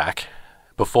feedback,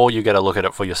 before you get a look at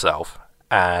it for yourself.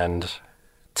 And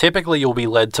typically you'll be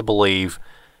led to believe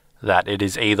that it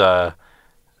is either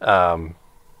God's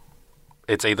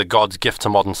gift to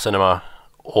modern cinema,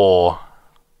 or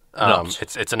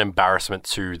it's an embarrassment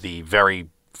to the very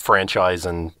franchise,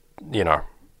 and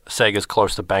Sega's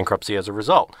close to bankruptcy as a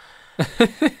result.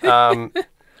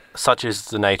 Such is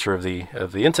the nature of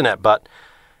the internet. But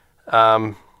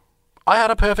I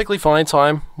had a perfectly fine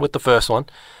time with the first one,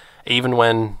 even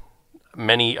when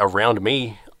many around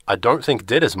me I don't think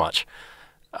did as much.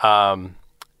 And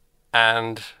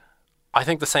I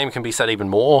think the same can be said even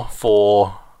more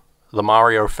for the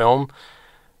Mario film,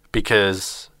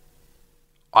 because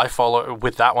I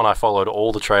followed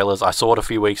all the trailers. I saw it a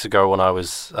few weeks ago when I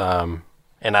was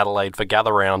in Adelaide for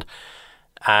Gather Round,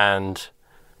 and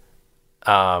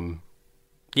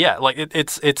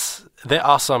it's there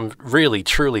are some really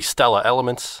truly stellar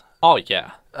elements. Oh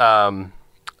yeah.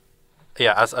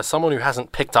 As someone who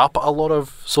hasn't picked up a lot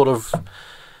of sort of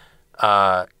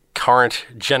current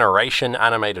generation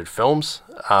animated films,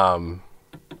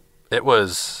 it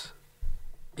was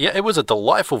a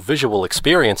delightful visual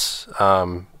experience,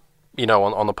 on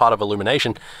the part of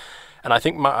Illumination. And I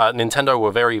think Nintendo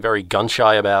were very, very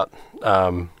gun-shy about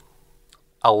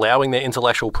allowing their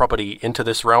intellectual property into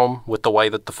this realm with the way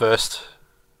that the first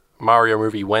Mario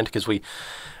movie went, because we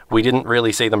didn't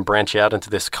really see them branch out into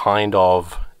this kind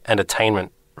of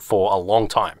entertainment for a long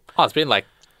time. Oh, it's been like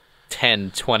 10,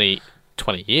 20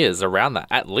 years, around that,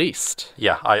 at least.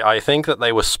 Yeah, I think that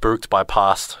they were spooked by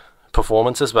past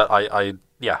performances, but I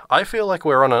feel like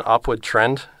we're on an upward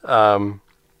trend. There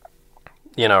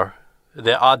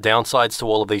are downsides to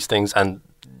all of these things, and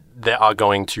there are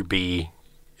going to be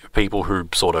people who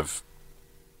sort of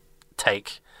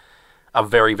take a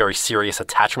very, very serious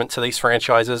attachment to these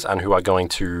franchises and who are going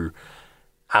to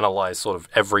analyze sort of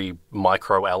every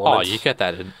micro element. Oh, you get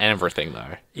that in everything,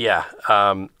 though. Yeah,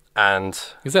 and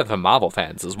is that for Marvel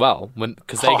fans as well?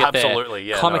 Because they get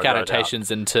their comic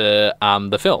adaptations into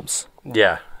the films.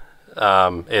 Yeah,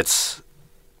 it's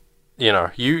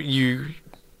you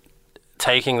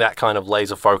taking that kind of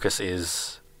laser focus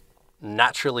is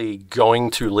naturally going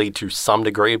to lead to some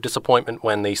degree of disappointment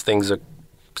when these things are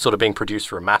sort of being produced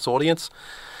for a mass audience.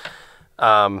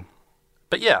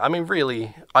 But yeah, I mean,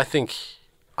 really, I think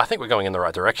we're going in the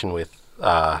right direction with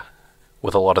a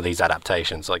lot of these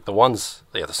adaptations. Like the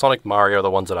Sonic, Mario,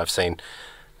 the ones that I've seen.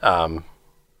 I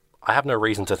have no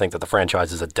reason to think that the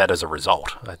franchises are dead as a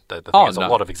result. I think there's a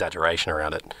lot of exaggeration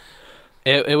around it.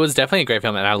 It was definitely a great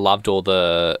film, and I loved all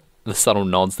the subtle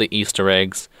nods, the Easter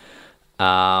eggs.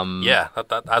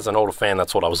 That, as an older fan,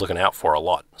 that's what I was looking out for a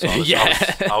lot. So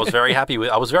I was very happy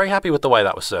with the way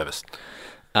that was serviced.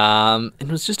 It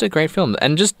was just a great film,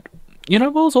 and just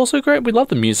what was also great? We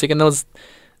loved the music, and there was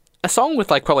a song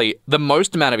with like probably the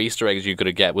most amount of Easter eggs you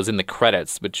could get was in the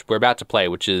credits, which we're about to play,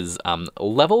 which is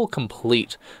Level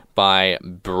Complete by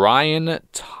Brian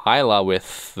Tyler,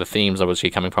 with the themes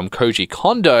obviously coming from Koji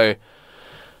Kondo.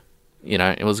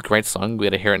 It was a great song. We're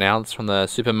going to hear it now. It's from the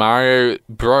Super Mario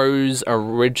Bros.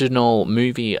 Original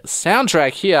movie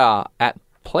soundtrack here at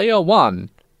Player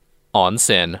One on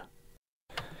Sin.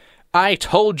 I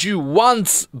Told You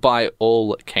Once by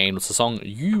All Kane was the song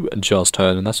you just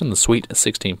heard, and that's in the Sweet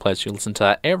 16 playlist. You listen to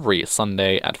that every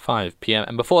Sunday at 5 p.m.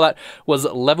 And before that was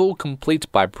Level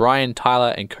Complete by Brian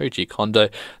Tyler and Koji Kondo.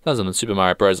 That was on the Super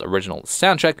Mario Bros. Original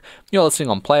soundtrack. You're listening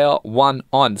on Player One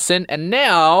on Sin, and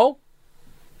now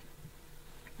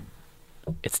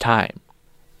it's time.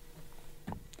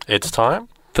 It's time?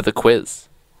 For the quiz.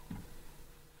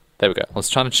 There we go. I was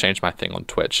trying to change my thing on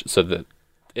Twitch so that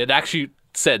it actually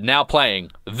said now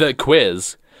playing the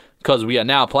quiz, because we are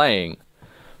now playing.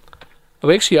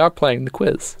 We actually are playing the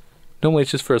quiz. Normally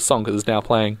it's just for a song because it's now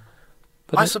playing.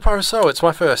 But I suppose so. It's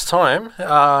my first time.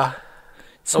 Oh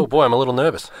boy, I'm a little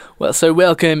nervous. Well, so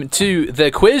welcome to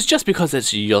the quiz. Just because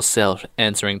it's yourself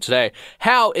answering today,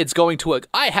 how it's going to work.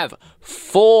 I have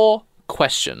 4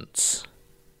 questions.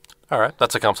 All right,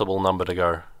 that's a comfortable number to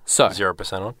go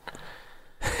 0% on.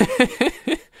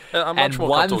 I'm much more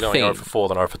comfortable going over 4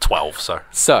 than over 12.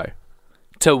 So,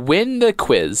 to win the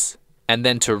quiz and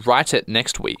then to write it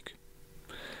next week,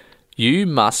 you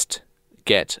must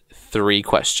get 3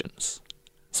 questions.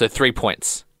 So 3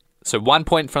 points. So 1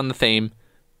 point from the theme,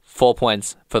 4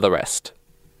 points for the rest.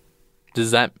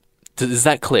 Is that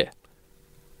clear?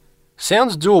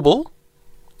 Sounds doable.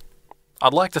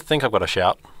 I'd like to think I've got a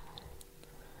shout.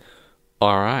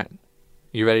 All right.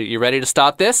 You ready? You ready to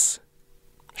start this?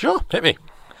 Sure, hit me.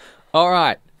 All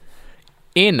right.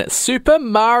 In Super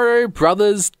Mario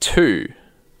Bros. 2,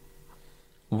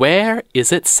 where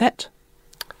is it set?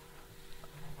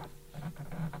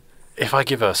 if I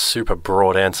give a super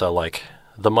broad answer like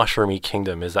the Mushroomy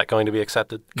Kingdom, is that going to be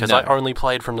accepted? Because No. I only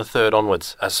played from the 3rd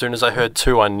onwards. As soon as I heard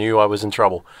 2, I knew I was in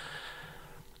trouble.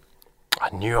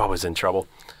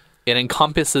 It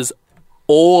encompasses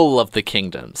all of the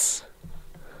kingdoms.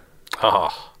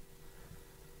 Oh.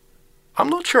 I'm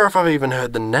not sure if I've even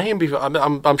heard the name before.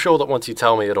 I'm sure that once you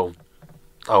tell me,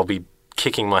 I'll be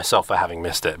kicking myself for having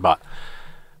missed it. But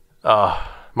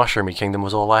Mushroomy Kingdom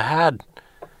was all I had.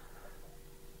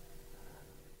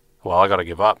 Well, I got to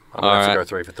give up. I'm going to have to go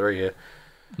 3 for 3 here.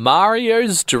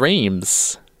 Mario's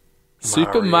Dreams.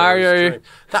 Super Mario Dream.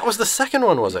 That was the second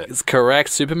one, was it? is correct.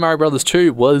 Super Mario Brothers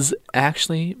 2 was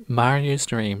actually Mario's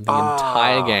dream. The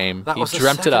entire game. That He was the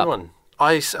dreamt it second up. one.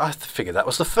 I figured that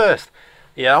was the first.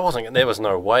 Yeah, there was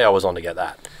no way I was on to get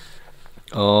that.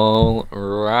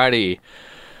 Alrighty.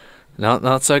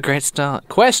 Not so great start.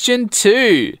 Question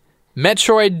 2.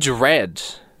 Metroid Dread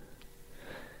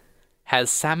has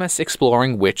Samus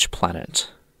exploring which planet?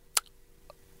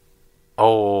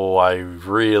 Oh, I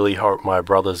really hope my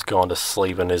brother's gone to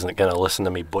sleep and isn't going to listen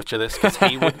to me butcher this, because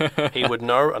he would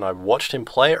know, and I watched him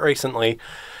play it recently.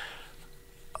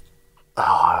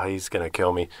 Oh, he's going to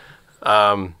kill me.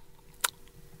 Yeah,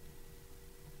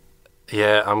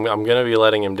 I'm going to be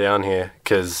letting him down here,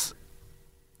 because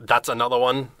that's another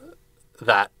one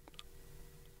that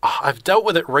I've dealt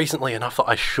with it recently enough that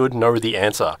I should know the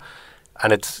answer,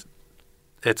 and it's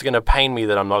going to pain me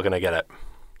that I'm not going to get it.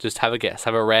 Just have a guess.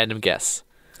 Have a random guess.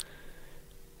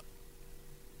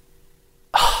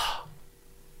 I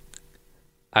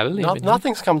believe in you.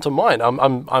 Nothing's come to mind.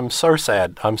 I'm so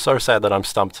sad. I'm so sad that I'm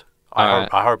stumped. Alright.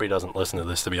 I hope he doesn't listen to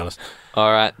this, to be honest.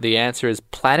 All right. The answer is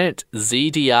Planet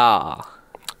ZDR.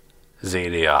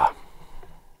 ZDR.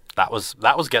 That was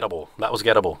gettable. That was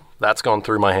gettable. That's gone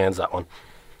through my hands, that one.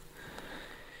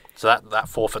 So that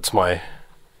forfeits my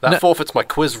forfeits my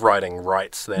quiz writing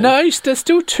rights then. No, there's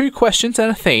still 2 questions and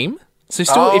a theme. So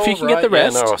still, if you can get the right.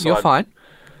 rest, Yeah, no, so you're fine.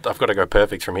 I've got to go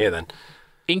perfect from here then.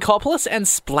 Inkopolis and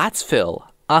Splatsville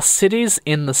are cities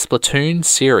in the Splatoon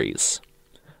series.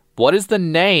 What is the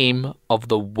name of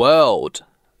the world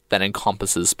that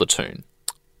encompasses Splatoon?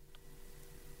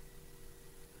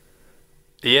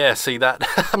 Yeah, see that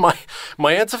my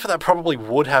answer for that probably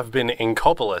would have been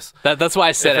Inkopolis That's why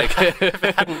I said it. if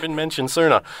it hadn't been mentioned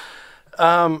sooner.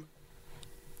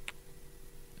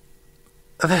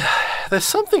 There's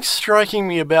something striking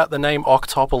me about the name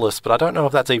Octopolis, but I don't know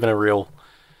if that's even a real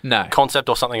No, concept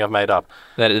or something I've made up.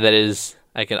 that is.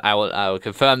 I will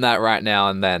confirm that right now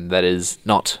and then. That is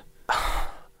not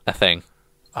a thing.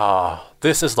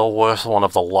 This is the worst one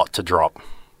of the lot to drop,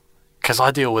 because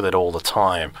I deal with it all the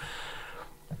time.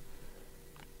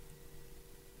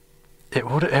 It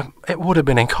would have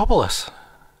been Inkopolis,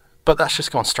 but that's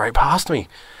just gone straight past me.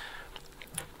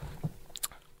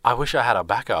 I wish I had a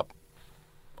backup.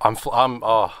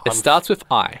 It starts with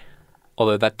I,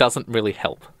 although that doesn't really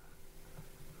help.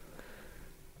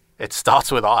 It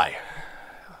starts with I.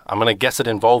 I'm going to guess it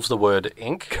involves the word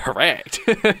ink. Correct.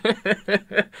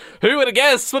 Who would have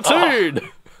guessed Splatoon?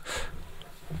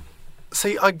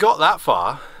 See, I got that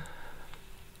far.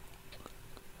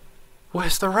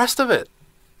 Where's the rest of it?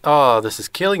 Oh, this is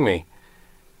killing me.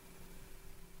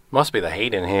 Must be the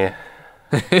heat in here.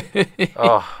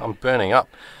 Oh, I'm burning up.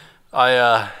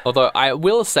 Although I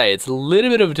will say it's a little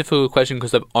bit of a difficult question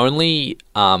because they've only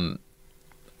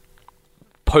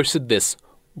posted this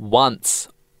once,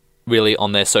 really,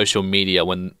 on their social media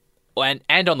and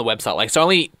on the website. Like, it's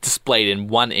only displayed in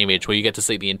one image where you get to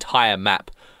see the entire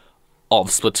map of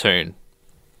Splatoon.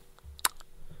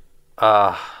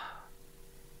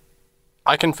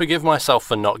 I can forgive myself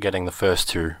for not getting the first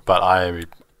 2, but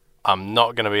I'm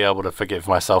not going to be able to forgive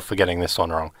myself for getting this one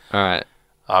wrong. All right.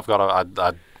 I've got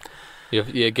to.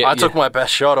 I took my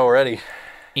best shot already.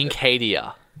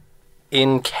 Incadia.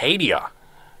 Incadia.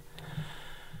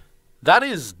 That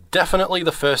is definitely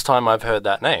the first time I've heard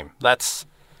that name. That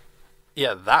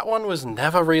one was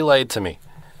never relayed to me.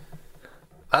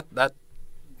 That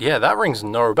rings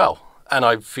no bell. And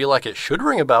I feel like it should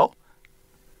ring a bell.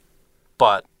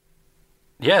 But,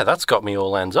 yeah, that's got me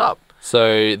all ends up.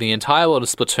 So the entire world of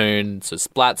Splatoon, so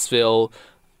Splatsville,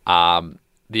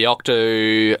 the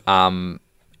Octo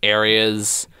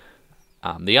areas,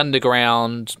 the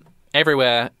underground,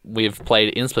 everywhere we've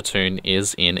played in Splatoon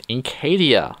is in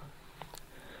Incadia.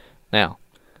 Now,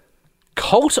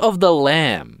 Cult of the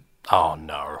Lamb. Oh,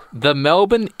 no. The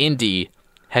Melbourne Indie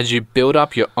has you build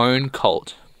up your own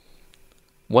cult.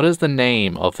 What is the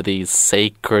name of these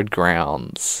sacred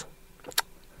grounds?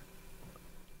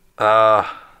 Now,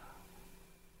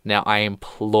 I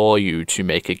implore you to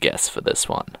make a guess for this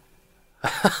one.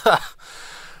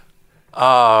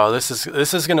 Oh, this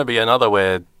is going to be another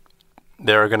where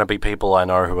there are going to be people I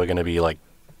know who are going to be like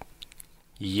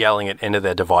yelling it into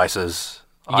their devices.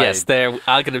 Yes, there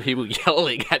are going to be people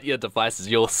yelling at your devices.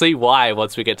 You'll see why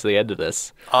once we get to the end of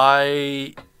this.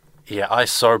 I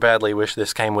so badly wish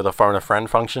this came with a phone a friend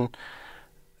function.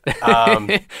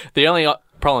 The only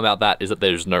problem about that is that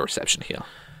there's no reception here.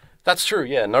 That's true,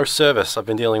 yeah, no service. I've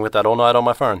been dealing with that all night on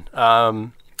my phone.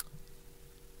 You're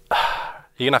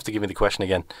going to have to give me the question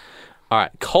again. All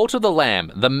right, Cult of the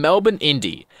Lamb, the Melbourne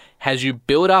Indie, has you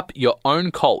build up your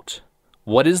own cult.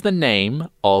 What is the name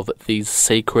of these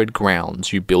sacred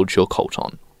grounds you build your cult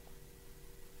on?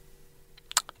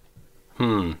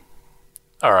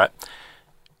 All right.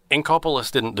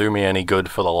 Inkopolis didn't do me any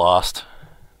good for the last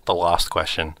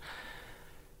question.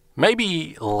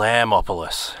 Maybe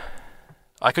Lambopolis.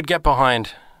 I could get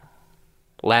behind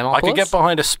Lambopolis? I could get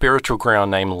behind a spiritual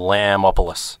ground named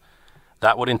Lambopolis.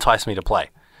 That would entice me to play.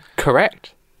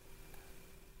 Correct.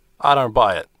 I don't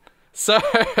buy it. So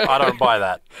I don't buy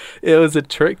that. It was a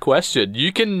trick question.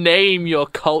 You can name your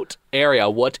cult area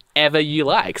whatever you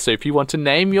like. So if you want to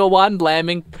name your one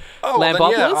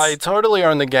Lambopolis, Yeah, I totally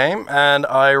own the game, and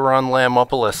I run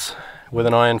Lambopolis with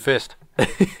an iron fist.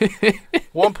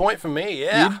 1 point for me,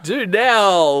 yeah. You do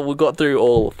now. We got through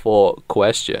all 4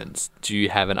 questions. Do you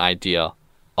have an idea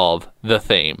of the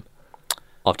theme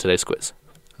of today's quiz?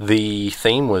 The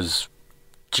theme was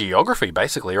geography,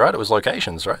 basically, right? It was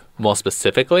locations, right? More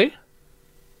specifically?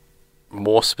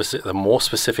 The more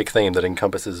specific theme that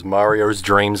encompasses Mario's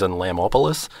dreams and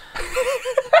Lambopolis.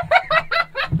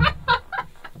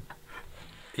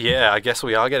 Yeah, I guess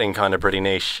we are getting kind of pretty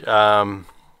niche.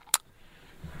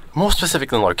 More specific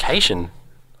than location.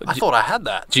 I thought I had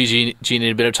that. Do you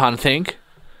need a bit of time to think?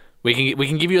 We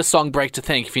can give you a song break to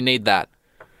think if you need that.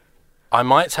 I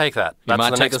might take that. That's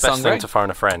might the take next a best song thing break? to phone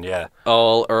a friend, yeah.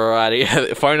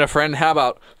 Alrighty. Phone a friend. How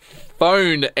about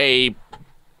phone a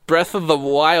Breath of the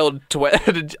Wild...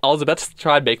 I was about to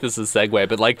try and make this a segue,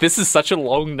 but like this is such a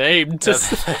long name.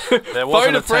 There was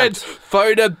Phone a friend.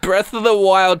 Phone a Breath of the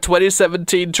Wild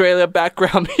 2017 trailer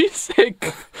background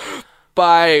music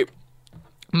by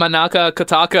Manaka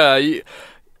Kataka,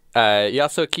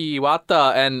 Yasuki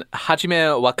Iwata, and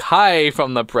Hajime Wakai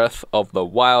from the Breath of the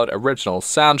Wild original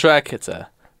soundtrack. It's a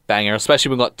banger, especially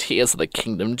when we've got Tears of the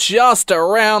Kingdom just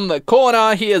around the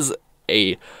corner. Here's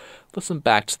a listen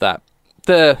back to that.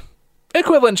 The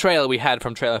equivalent trailer we had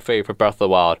from Trailer 3 for Breath of the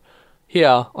Wild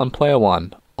here on Player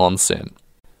 1 on Sin.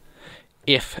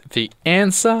 If the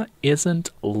answer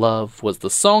isn't love was the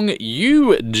song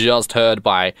you just heard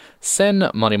by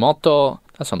Sen Morimoto.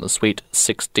 That's on the Sweet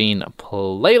 16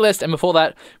 playlist. And before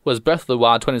that was Breath of the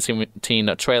Wild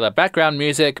 2017 trailer background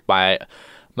music by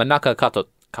Manaka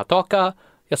Katoka,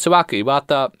 Yasuaki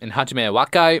Iwata, and Hajime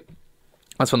Wakai.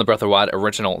 That's from the Breath of the Wild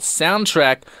original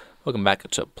soundtrack. Welcome back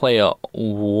to Player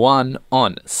 1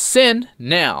 on Sin.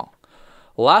 Now,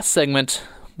 last segment,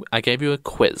 I gave you a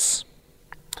quiz.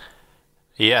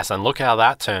 Yes, and look how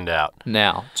that turned out.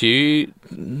 Now,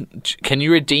 can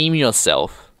you redeem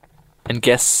yourself and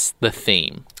guess the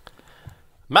theme?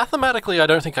 Mathematically, I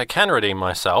don't think I can redeem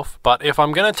myself, but if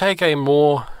I'm going to take a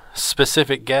more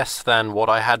specific guess than what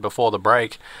I had before the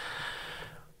break,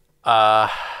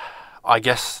 I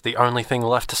guess the only thing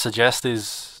left to suggest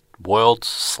is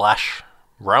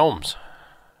worlds/realms,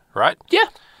 right? Yeah,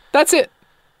 that's it.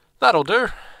 That'll do.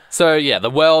 So yeah, the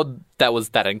world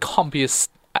that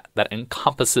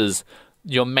encompasses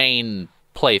your main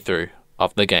playthrough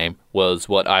of the game was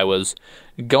what I was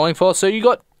going for. So you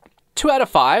got 2 out of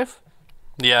 5.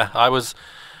 Yeah, I was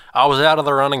out of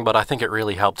the running, but I think it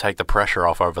really helped take the pressure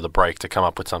off over the break to come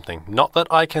up with something. Not that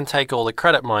I can take all the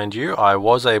credit, mind you. I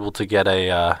was able to get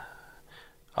obtain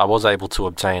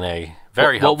a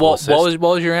very helpful assist.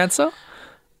 What was your answer?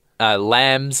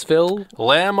 Lambsville?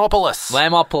 Lambopolis.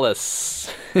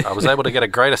 I was able to get a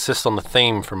great assist on the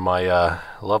theme from my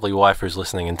lovely wife who's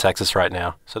listening in Texas right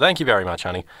now. So thank you very much,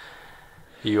 honey.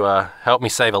 You helped me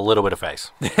save a little bit of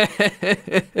face.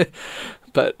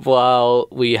 But while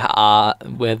we are,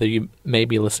 whether you may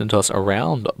be listening to us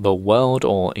around the world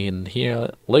or in here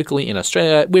locally in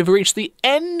Australia, we've reached the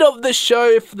end of the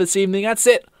show for this evening. That's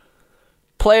it.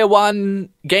 Player 1,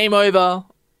 game over.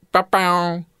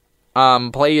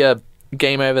 Play your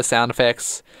game over sound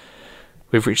effects.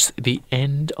 We've reached the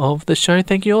end of the show.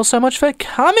 Thank you all so much for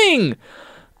coming.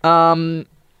 How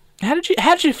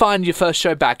did you find your first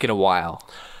show back in a while?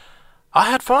 I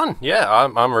had fun. Yeah,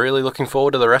 I'm really looking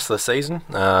forward to the rest of the season.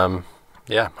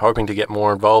 Hoping to get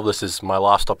more involved. This is my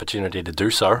last opportunity to do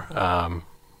so.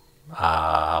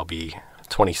 I'll be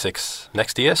 26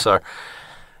 next year, so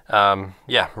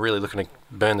Yeah, really looking to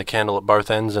burn the candle at both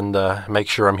ends and make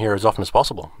sure I'm here as often as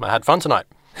possible. I had fun tonight.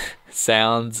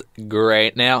 Sounds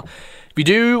great. Now, if you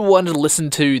do want to listen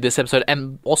to this episode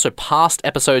and also past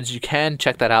episodes, you can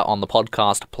check that out on the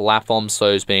podcast platforms,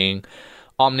 those being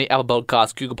Omni, Apple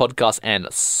Podcasts, Google Podcasts, and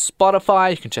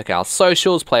Spotify. You can check our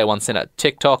socials, Player One Sin at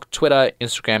TikTok, Twitter,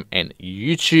 Instagram, and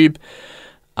YouTube.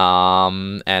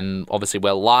 And obviously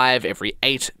we're live every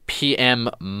 8 p.m.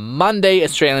 Monday,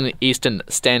 Australian Eastern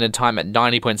Standard Time at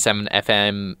 90.7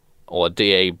 FM or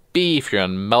DAB if you're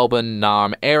in Melbourne,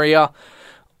 Naarm area,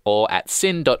 or at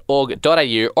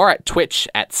sin.org.au or at Twitch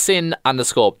at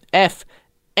sin_FM.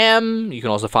 You can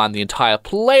also find the entire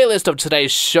playlist of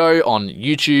today's show on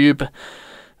YouTube.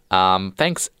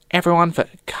 Thanks everyone for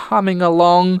coming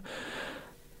along.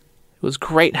 It was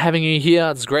great having you here.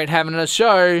 It's great having a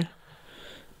show.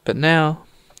 But now,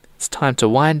 it's time to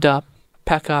wind up,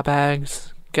 pack our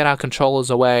bags, get our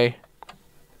controllers away.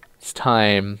 It's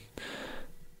time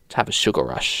to have a sugar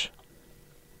rush.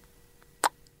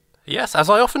 Yes, as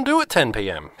I often do at 10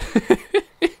 p.m.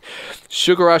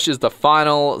 Sugar Rush is the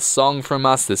final song from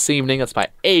us this evening. It's by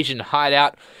Asian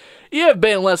Hideout. You've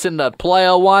been listening to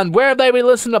Player One. Where have they been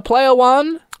listening to Player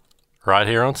One? Right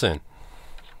here on Sin.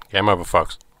 Game over,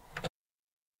 folks.